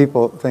sometimes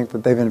people think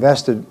that they've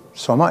invested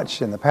so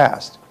much in the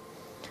past.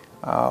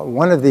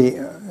 One of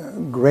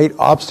the great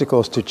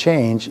obstacles to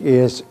change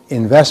is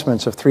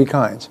investments of three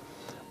kinds.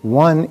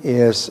 One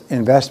is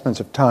investments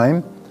of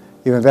time.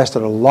 You've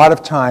invested a lot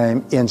of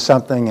time in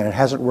something and it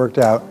hasn't worked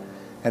out,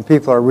 and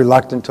people are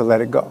reluctant to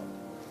let it go.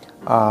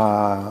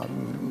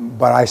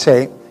 But I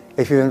say,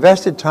 if you've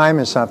invested time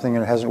in something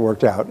and it hasn't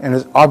worked out,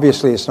 and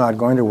obviously it's not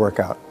going to work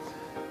out,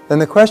 then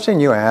the question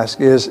you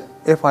ask is,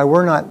 if I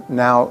were not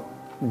now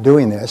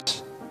doing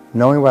this,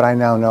 knowing what I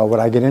now know, would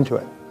I get into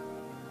it?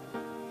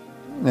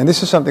 And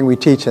this is something we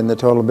teach in the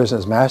Total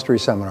Business Mastery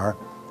Seminar,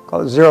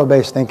 called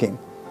zero-based thinking.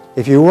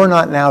 If you were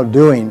not now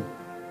doing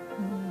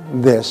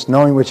this,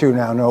 knowing what you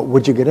now know,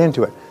 would you get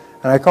into it?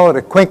 And I call it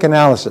a Kwink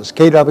analysis,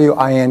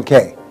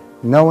 K-W-I-N-K.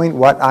 Knowing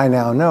what I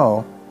now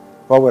know,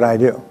 what would I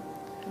do?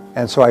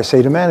 And so I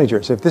say to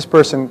managers, if this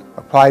person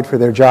applied for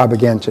their job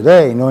again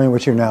today, knowing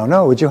what you now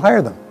know, would you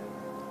hire them?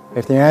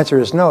 If the answer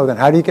is no, then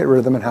how do you get rid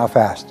of them and how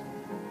fast?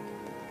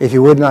 If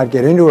you would not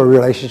get into a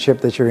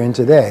relationship that you're in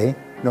today,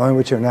 knowing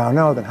what you now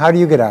know, then how do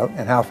you get out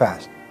and how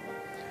fast?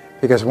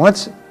 Because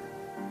once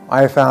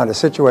I have found a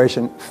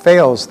situation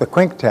fails the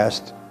Kwink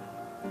test,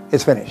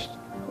 it's finished.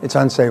 It's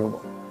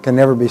unsavable. Can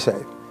never be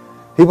saved.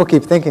 People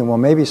keep thinking, well,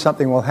 maybe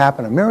something will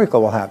happen, a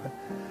miracle will happen.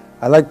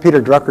 I like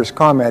Peter Drucker's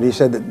comment. He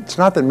said that it's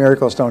not that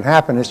miracles don't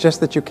happen, it's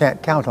just that you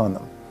can't count on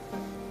them.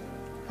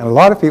 And a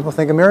lot of people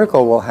think a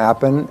miracle will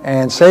happen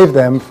and save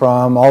them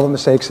from all the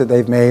mistakes that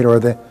they've made or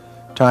the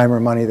time or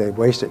money they've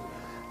wasted.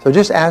 So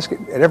just ask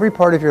at every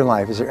part of your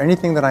life, is there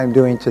anything that I'm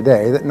doing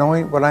today that,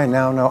 knowing what I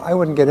now know, I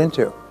wouldn't get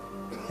into?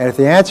 And if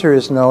the answer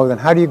is no, then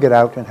how do you get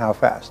out and how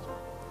fast?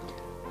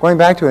 Going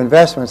back to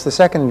investments, the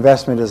second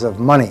investment is of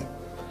money.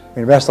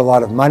 We invest a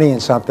lot of money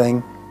in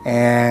something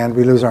and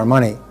we lose our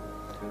money.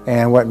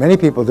 And what many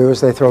people do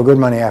is they throw good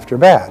money after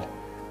bad.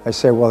 They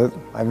say, well,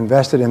 I've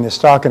invested in this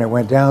stock and it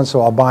went down,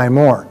 so I'll buy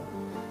more.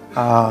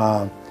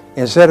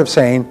 Instead of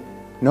saying,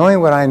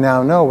 knowing what I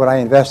now know, would I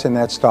invest in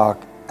that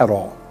stock at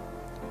all?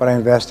 Would I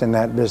invest in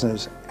that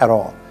business at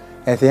all?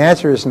 And if the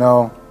answer is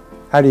no,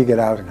 how do you get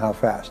out and how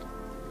fast?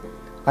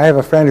 I have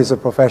a friend who's a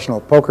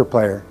professional poker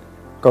player,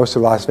 goes to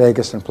Las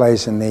Vegas and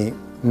plays in the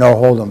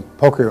no-hold'em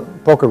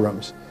poker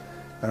rooms.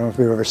 I don't know if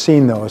you've ever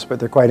seen those, but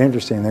they're quite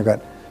interesting. They've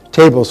got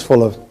tables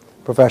full of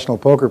professional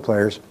poker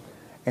players,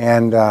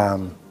 and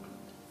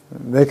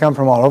they come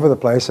from all over the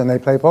place and they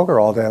play poker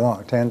all day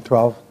long, 10,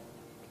 12,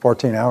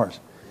 14 hours.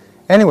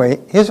 Anyway,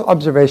 his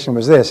observation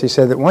was this. He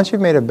said that once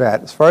you've made a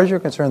bet, as far as you're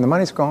concerned, the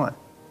money's gone.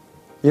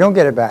 You don't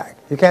get it back.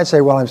 You can't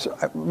say, well,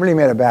 I really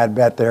made a bad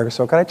bet there,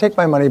 so can I take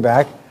my money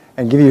back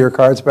and give you your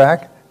cards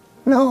back?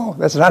 No,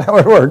 that's not how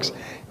it works.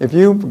 If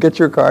you get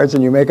your cards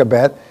and you make a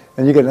bet,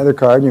 then you get another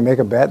card and you make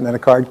a bet, and then a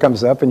card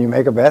comes up and you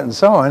make a bet, and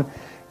so on,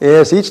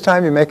 is each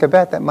time you make a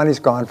bet, that money's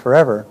gone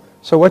forever.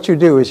 So what you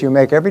do is you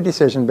make every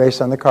decision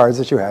based on the cards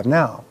that you have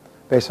now,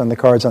 based on the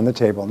cards on the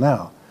table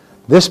now.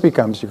 This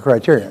becomes your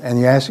criteria. And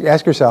you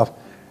ask yourself,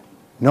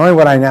 knowing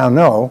what I now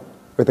know,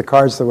 with the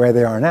cards the way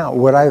they are now,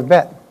 would I have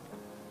bet?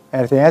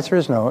 And if the answer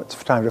is no, it's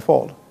time to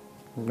fold.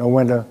 Know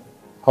when to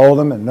hold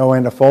them and know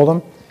when to fold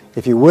them.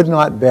 If you would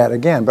not bet,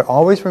 again, but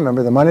always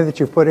remember the money that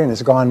you've put in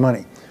is gone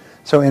money.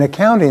 So in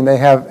accounting, they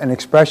have an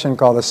expression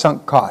called a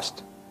sunk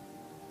cost.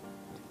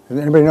 Does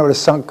anybody know what a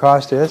sunk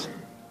cost is?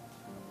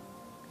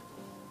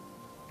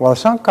 Well, a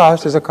sunk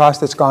cost is a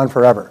cost that's gone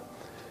forever.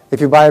 If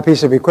you buy a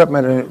piece of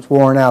equipment and it's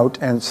worn out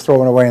and it's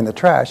thrown away in the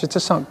trash, it's a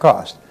sunk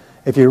cost.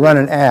 If you run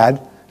an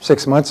ad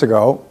 6 months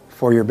ago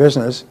for your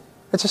business,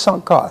 it's a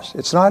sunk cost.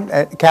 It's not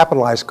a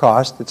capitalized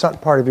cost. It's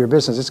not part of your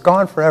business. It's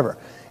gone forever.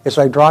 It's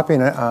like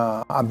dropping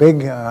a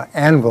big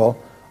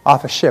anvil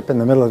off a ship in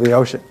the middle of the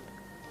ocean.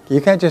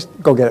 You can't just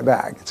go get it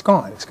back. It's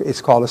gone.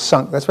 It's called a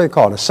sunk. That's what they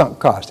call it, a sunk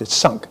cost. It's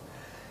sunk.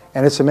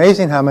 And it's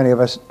amazing how many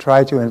of us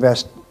try to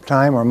invest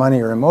time or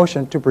money or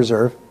emotion to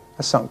preserve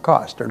a sunk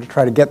cost or to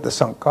try to get the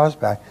sunk cost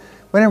back,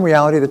 when in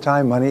reality the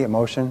time, money,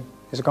 emotion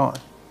is gone.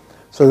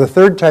 So the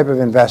third type of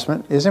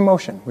investment is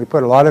emotion. We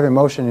put a lot of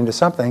emotion into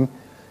something,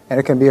 and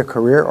it can be a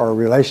career or a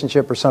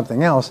relationship or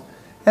something else,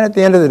 and at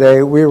the end of the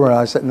day we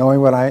realize that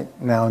knowing what I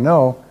now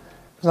know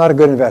is not a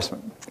good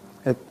investment.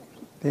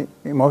 The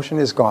emotion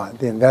is gone,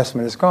 the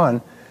investment is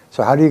gone,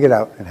 so how do you get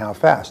out and how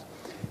fast?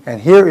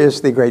 And here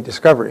is the great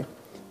discovery,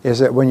 is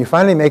that when you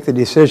finally make the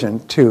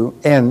decision to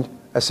end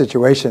a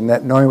situation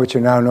that, knowing what you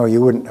now know,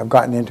 you wouldn't have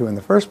gotten into in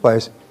the first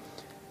place,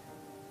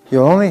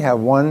 you'll only have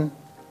one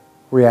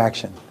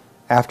reaction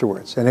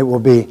afterwards, and it will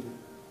be,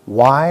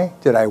 why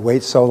did I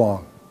wait so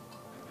long?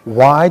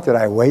 Why did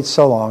I wait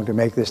so long to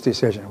make this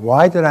decision?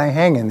 Why did I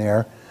hang in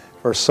there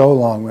for so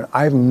long when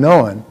I've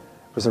known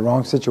it was the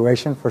wrong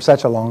situation for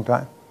such a long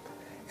time?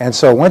 And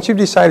so once you've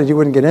decided you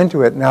wouldn't get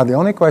into it, now the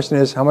only question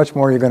is, how much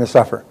more are you going to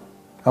suffer?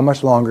 How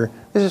much longer?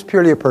 This is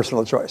purely a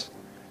personal choice.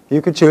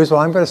 You could choose, well,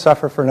 I'm going to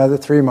suffer for another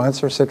 3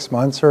 months or 6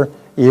 months or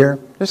a year.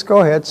 Just go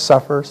ahead,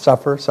 suffer,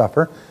 suffer,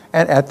 suffer.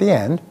 And at the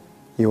end,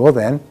 you will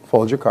then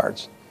fold your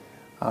cards.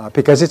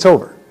 Because it's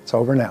over. It's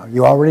over now.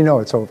 You already know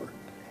it's over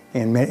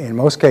in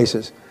most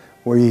cases.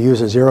 where you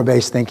use a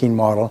zero-based thinking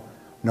model,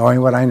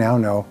 knowing what I now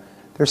know.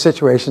 There are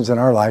situations in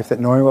our life that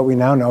knowing what we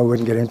now know we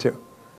wouldn't get into.